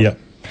beneficial.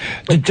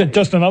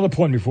 Just another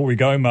point before we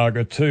go,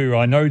 Margaret, too.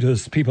 I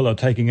notice people are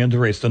taking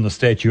interest in the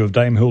statue of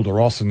Dame Hilda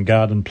Ross in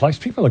Garden Place.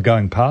 People are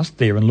going past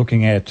there and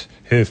looking at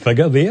her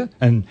figure there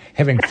and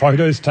having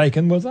photos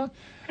taken with her.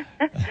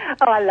 Oh,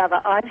 I love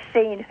her. I've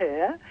seen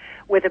her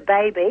with a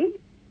baby.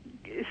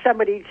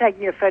 Somebody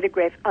taking a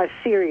photograph, I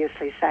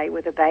seriously say,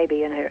 with a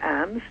baby in her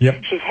arms.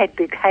 She's had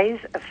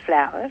bouquets of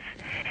flowers,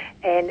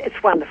 and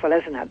it's wonderful,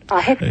 isn't it?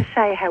 I have to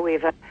say,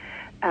 however,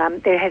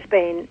 there has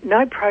been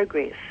no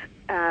progress.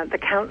 The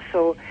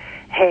council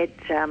had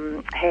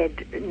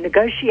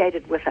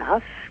negotiated with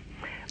us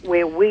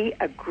where we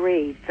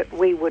agreed that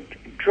we would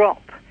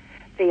drop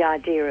the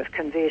idea of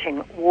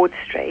converting Ward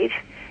Street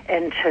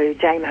into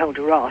Dame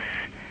Hilda Ross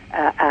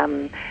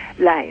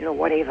Lane or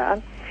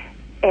whatever,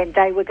 and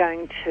they were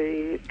going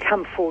to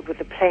come forward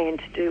with a plan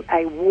to do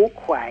a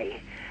walkway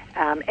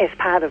as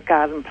part of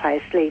Garden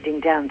Place leading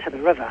down to the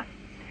river.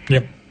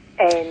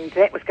 And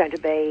that was going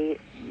to be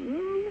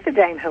the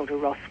Dame Hilda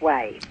Ross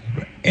Way.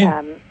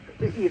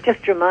 You've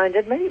just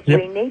reminded me,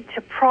 we need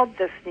to prod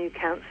this new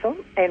council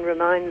and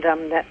remind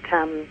them that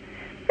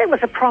there was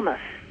a promise.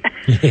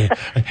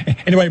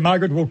 Anyway,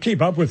 Margaret, we'll keep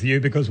up with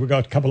you because we've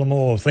got a couple of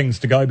more things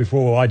to go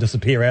before I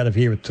disappear out of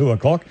here at 2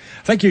 o'clock.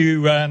 Thank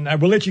you, and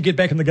we'll let you get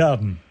back in the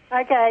garden.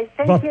 Okay,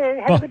 thank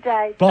you. Have a good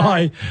day.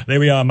 Bye. There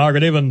we are,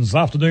 Margaret Evans.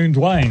 Afternoon,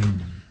 Dwayne.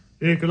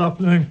 Yeah, good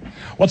afternoon.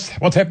 What's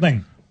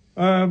happening?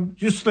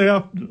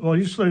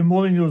 Yesterday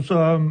morning there was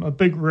a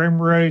big ram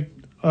raid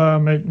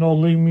at Noel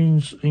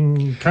Leeming's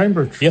in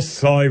Cambridge.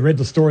 Yes, I read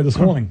the story this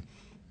morning.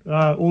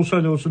 Also,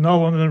 there was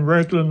another one in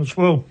Raglan as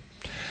well.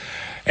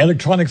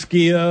 Electronics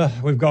gear,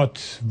 we've got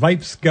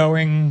vapes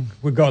going,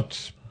 we've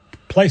got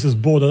places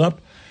boarded up.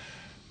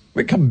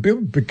 We're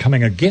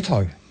becoming a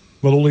ghetto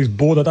with all these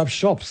boarded up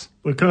shops.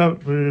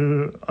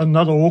 We're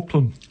another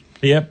Auckland.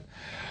 Yep.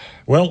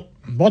 Well,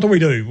 what do we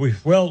do?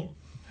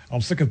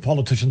 I'm sick of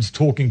politicians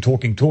talking.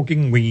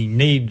 We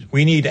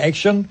need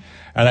action,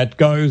 and that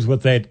goes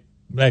with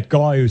that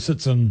guy who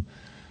sits in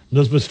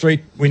Elizabeth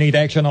Street. We need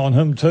action on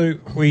him too.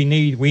 We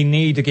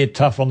need to get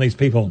tough on these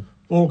people.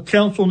 Well,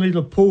 council need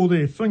to pull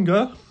their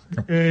finger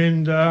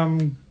and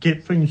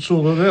get things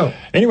sorted out.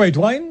 Anyway,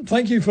 Dwayne,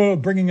 thank you for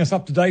bringing us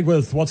up to date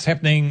with what's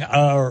happening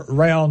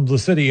around the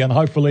city, and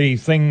hopefully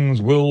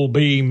things will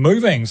be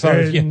moving. So,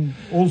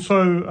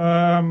 also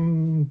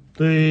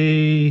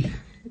the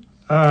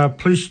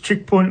police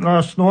checkpoint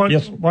last night.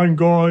 Yes. One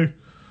guy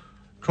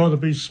tried to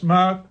be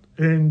smart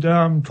and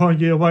try and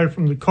get away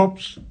from the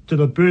cops,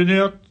 did a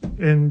burnout,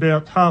 and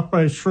about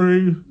halfway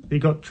through he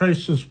got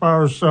chased as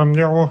far as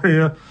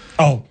Narohia.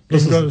 Oh,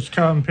 got his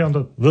car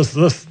impounded. This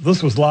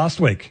was last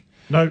week.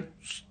 No,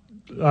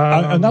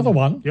 another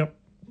one. Yep.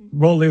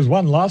 Well, there was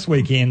one last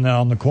weekend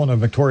on the corner of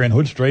Victoria and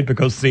Hood Street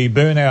because the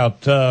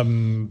burnout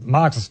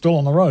marks are still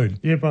on the road.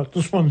 Yeah, but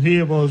this one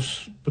here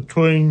was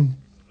between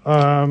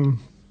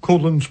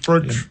Cortlands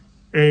Bridge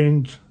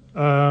and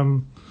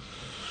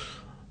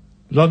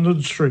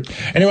London Street.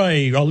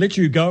 Anyway, I'll let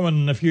you go,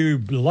 and if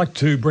you'd like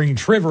to bring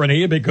Trevor in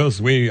here,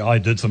 because I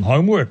did some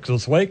homework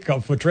this week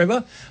for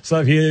Trevor.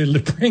 So if you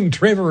bring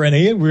Trevor in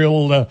here,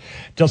 we'll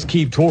just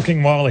keep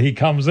talking while he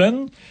comes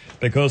in,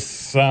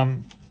 because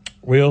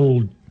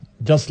we'll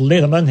just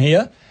let him in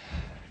here.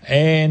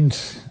 And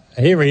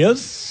here he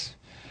is.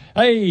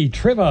 Hey,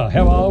 Trevor,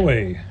 how are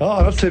we?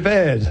 Oh, not too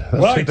bad.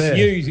 Not too bad.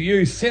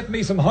 You sent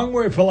me some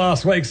homework for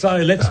last week, so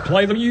let's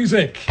play the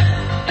music.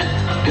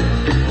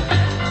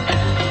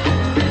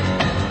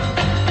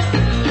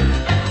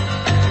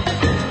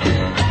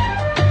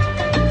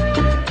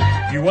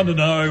 You want to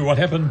know what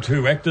happened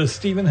to actor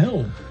Stephen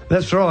Hill?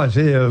 That's right,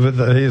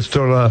 yeah. He's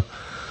still a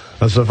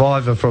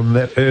survivor from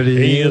that early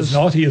years. He is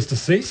not. He is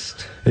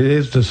deceased. He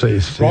is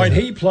deceased. Right, yeah.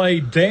 he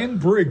played Dan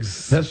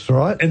Briggs. That's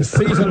right. In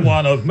season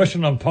 1 of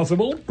Mission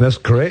Impossible. That's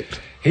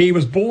correct. He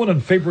was born on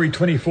February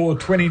 24,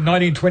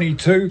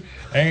 1922,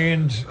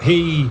 and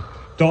he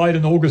died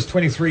on August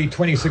 23,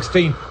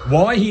 2016.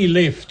 Why he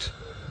left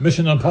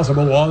Mission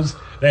Impossible was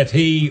that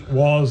he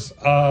was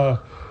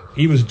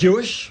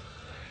Jewish,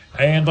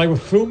 and they were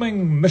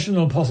filming Mission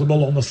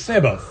Impossible on the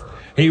Sabbath.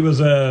 He was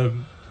a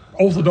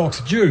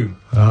Orthodox Jew,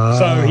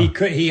 so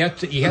he had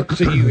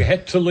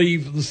to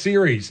leave the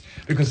series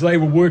because they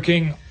were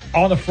working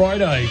on a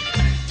Friday.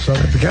 So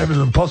it became an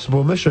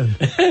impossible mission.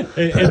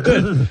 it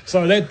did.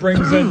 So that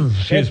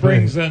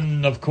brings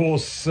in, of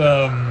course,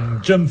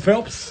 Jim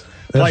Phelps,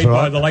 played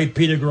by the late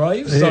Peter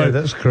Graves. Yeah,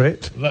 that's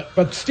correct.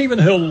 But Stephen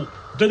Hill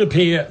did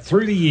appear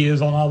through the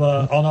years on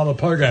other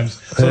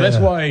programs, so that's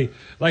why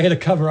they had to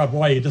cover up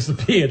why he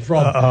disappeared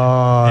from.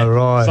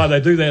 Right. So they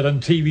do that in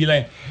TV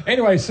land.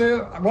 Anyway,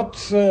 sir,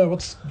 what's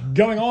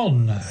going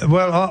on?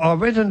 Well, I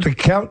went into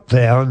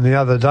Countdown the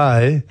other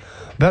day,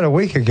 about a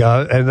week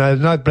ago, and there's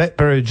no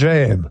blackberry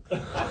jam.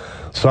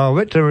 So I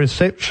went to the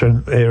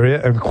reception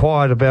area and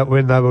inquired about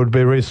when they would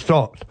be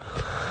restocked.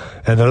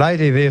 And the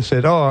lady there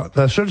said,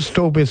 there should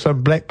still be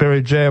some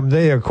blackberry jam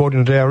there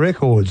according to our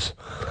records.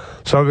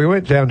 So we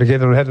went down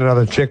together and had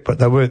another check, but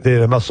they weren't there.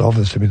 They must have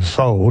obviously been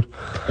sold.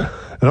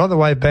 And on the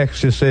way back,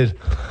 she said,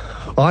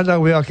 I know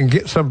where I can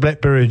get some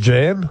blackberry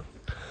jam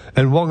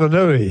in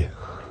Wanganui.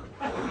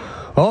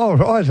 Oh,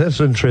 right, that's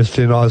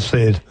interesting, I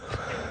said.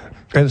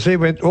 And she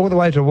went all the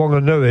way to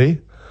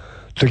Wanganui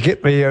to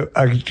get me a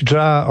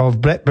jar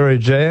of blackberry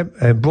jam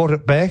and brought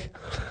it back,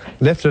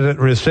 left it at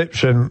the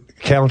reception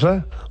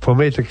counter for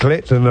me to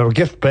collect in a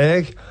gift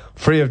bag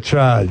free of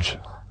charge.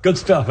 Good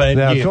stuff, and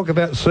now talk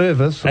about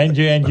service. And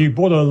you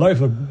bought a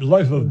loaf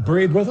of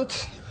bread with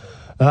it?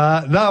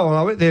 No,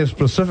 I went there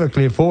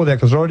specifically for that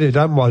because I already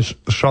done my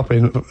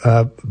shopping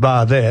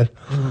bar there.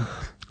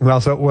 And I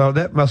thought, well,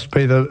 that must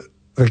be the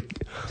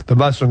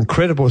most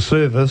incredible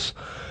service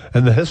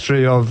in the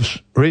history of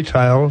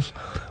retails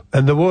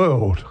in the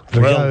world to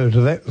go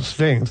to that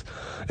extent.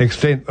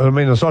 I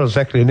mean, it's not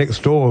exactly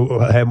next door,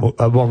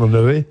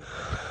 Wanganui,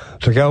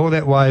 to go all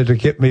that way to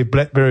get me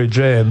blackberry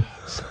jam.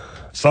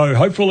 So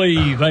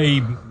hopefully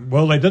they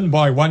didn't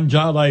buy one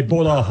jar, they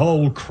bought a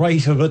whole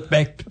crate of it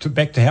back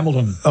to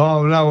Hamilton.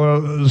 Oh, no,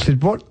 well, she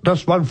bought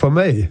just one for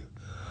me.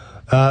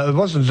 It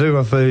wasn't to do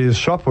with the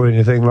shop or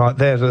anything like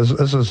that.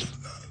 This is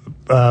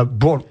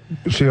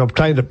she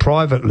obtained it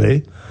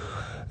privately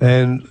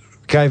and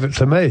gave it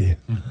to me.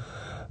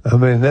 I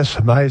mean, that's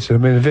amazing. I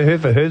mean, have you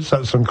ever heard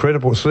such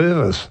incredible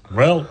service?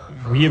 Well,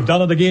 you've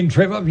done it again,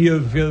 Trevor. You're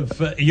an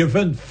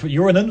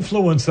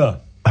influencer.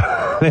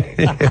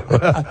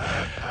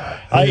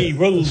 Hey,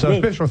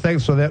 special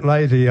thanks to that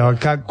lady. I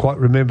can't quite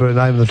remember her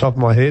name on the top of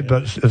my head,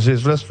 but if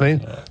she's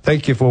listening,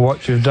 thank you for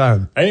what you've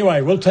done.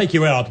 Anyway, we'll take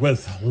you out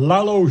with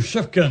Lalo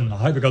Schifrin. I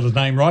hope I got his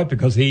name right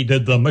because he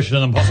did the Mission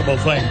Impossible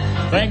thing.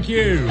 Thank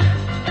you.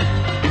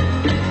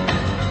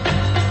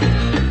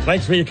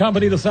 Thanks for your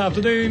company this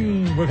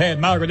afternoon. We've had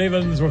Margaret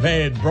Evans, we've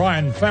had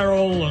Brian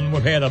Farrell, and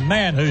we've had a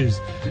man who's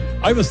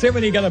over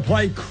 70 going to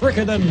play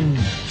cricket in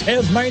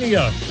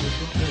Tasmania.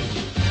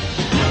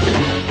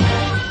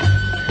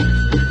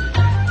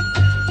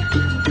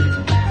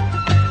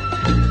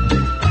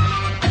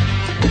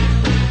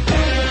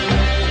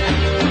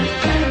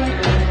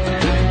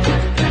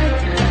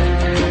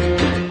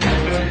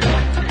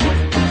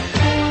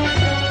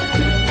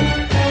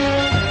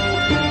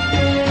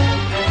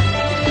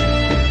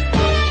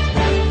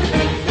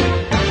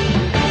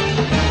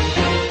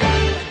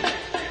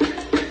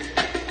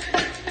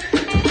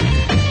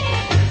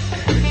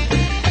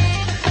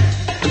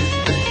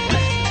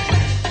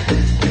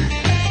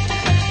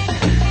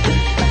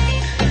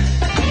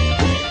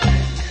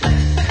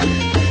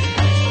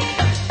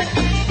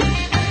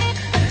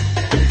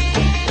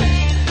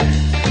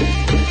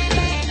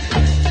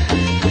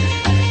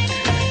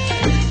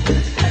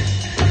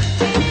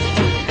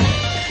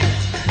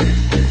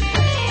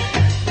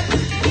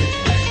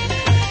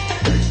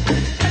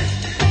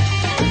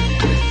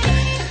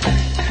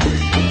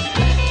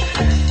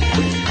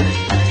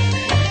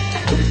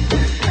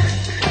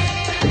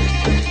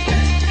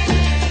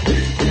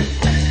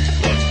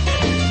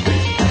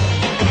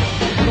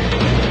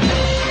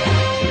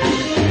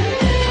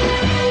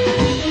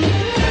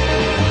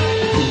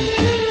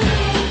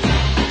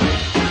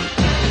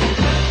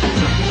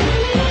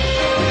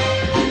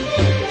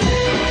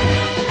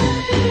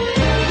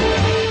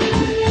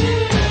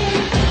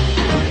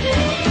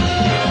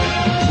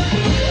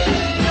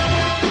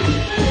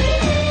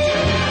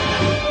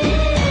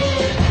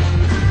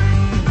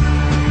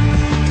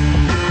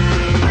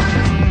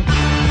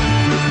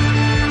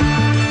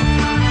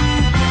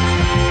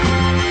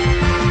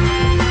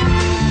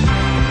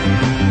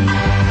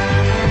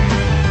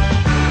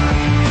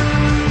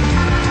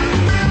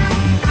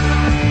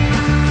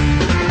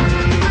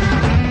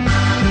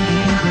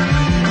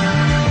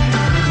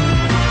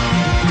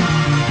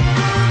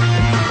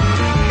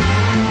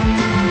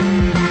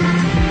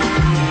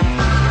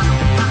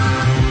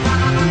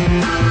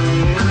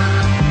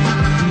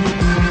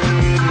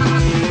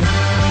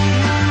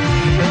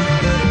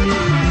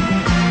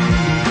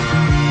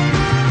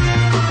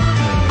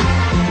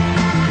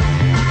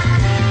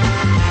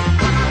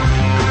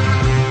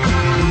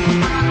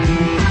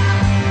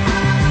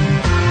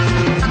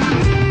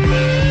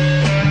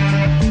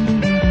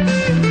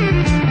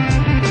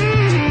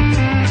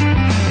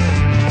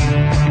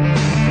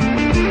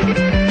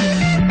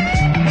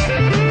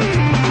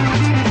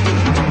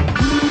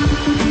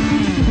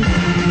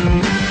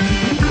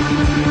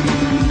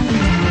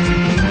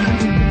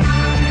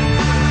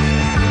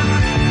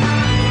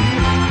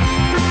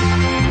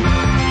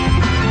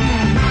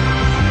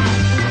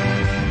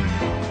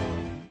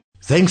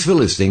 Thanks for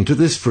listening to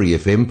this Free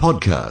FM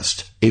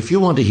podcast. If you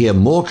want to hear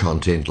more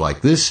content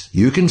like this,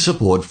 you can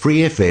support Free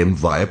FM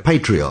via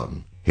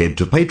Patreon. Head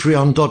to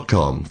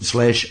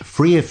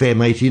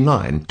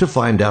patreon.com/freefm89 to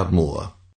find out more.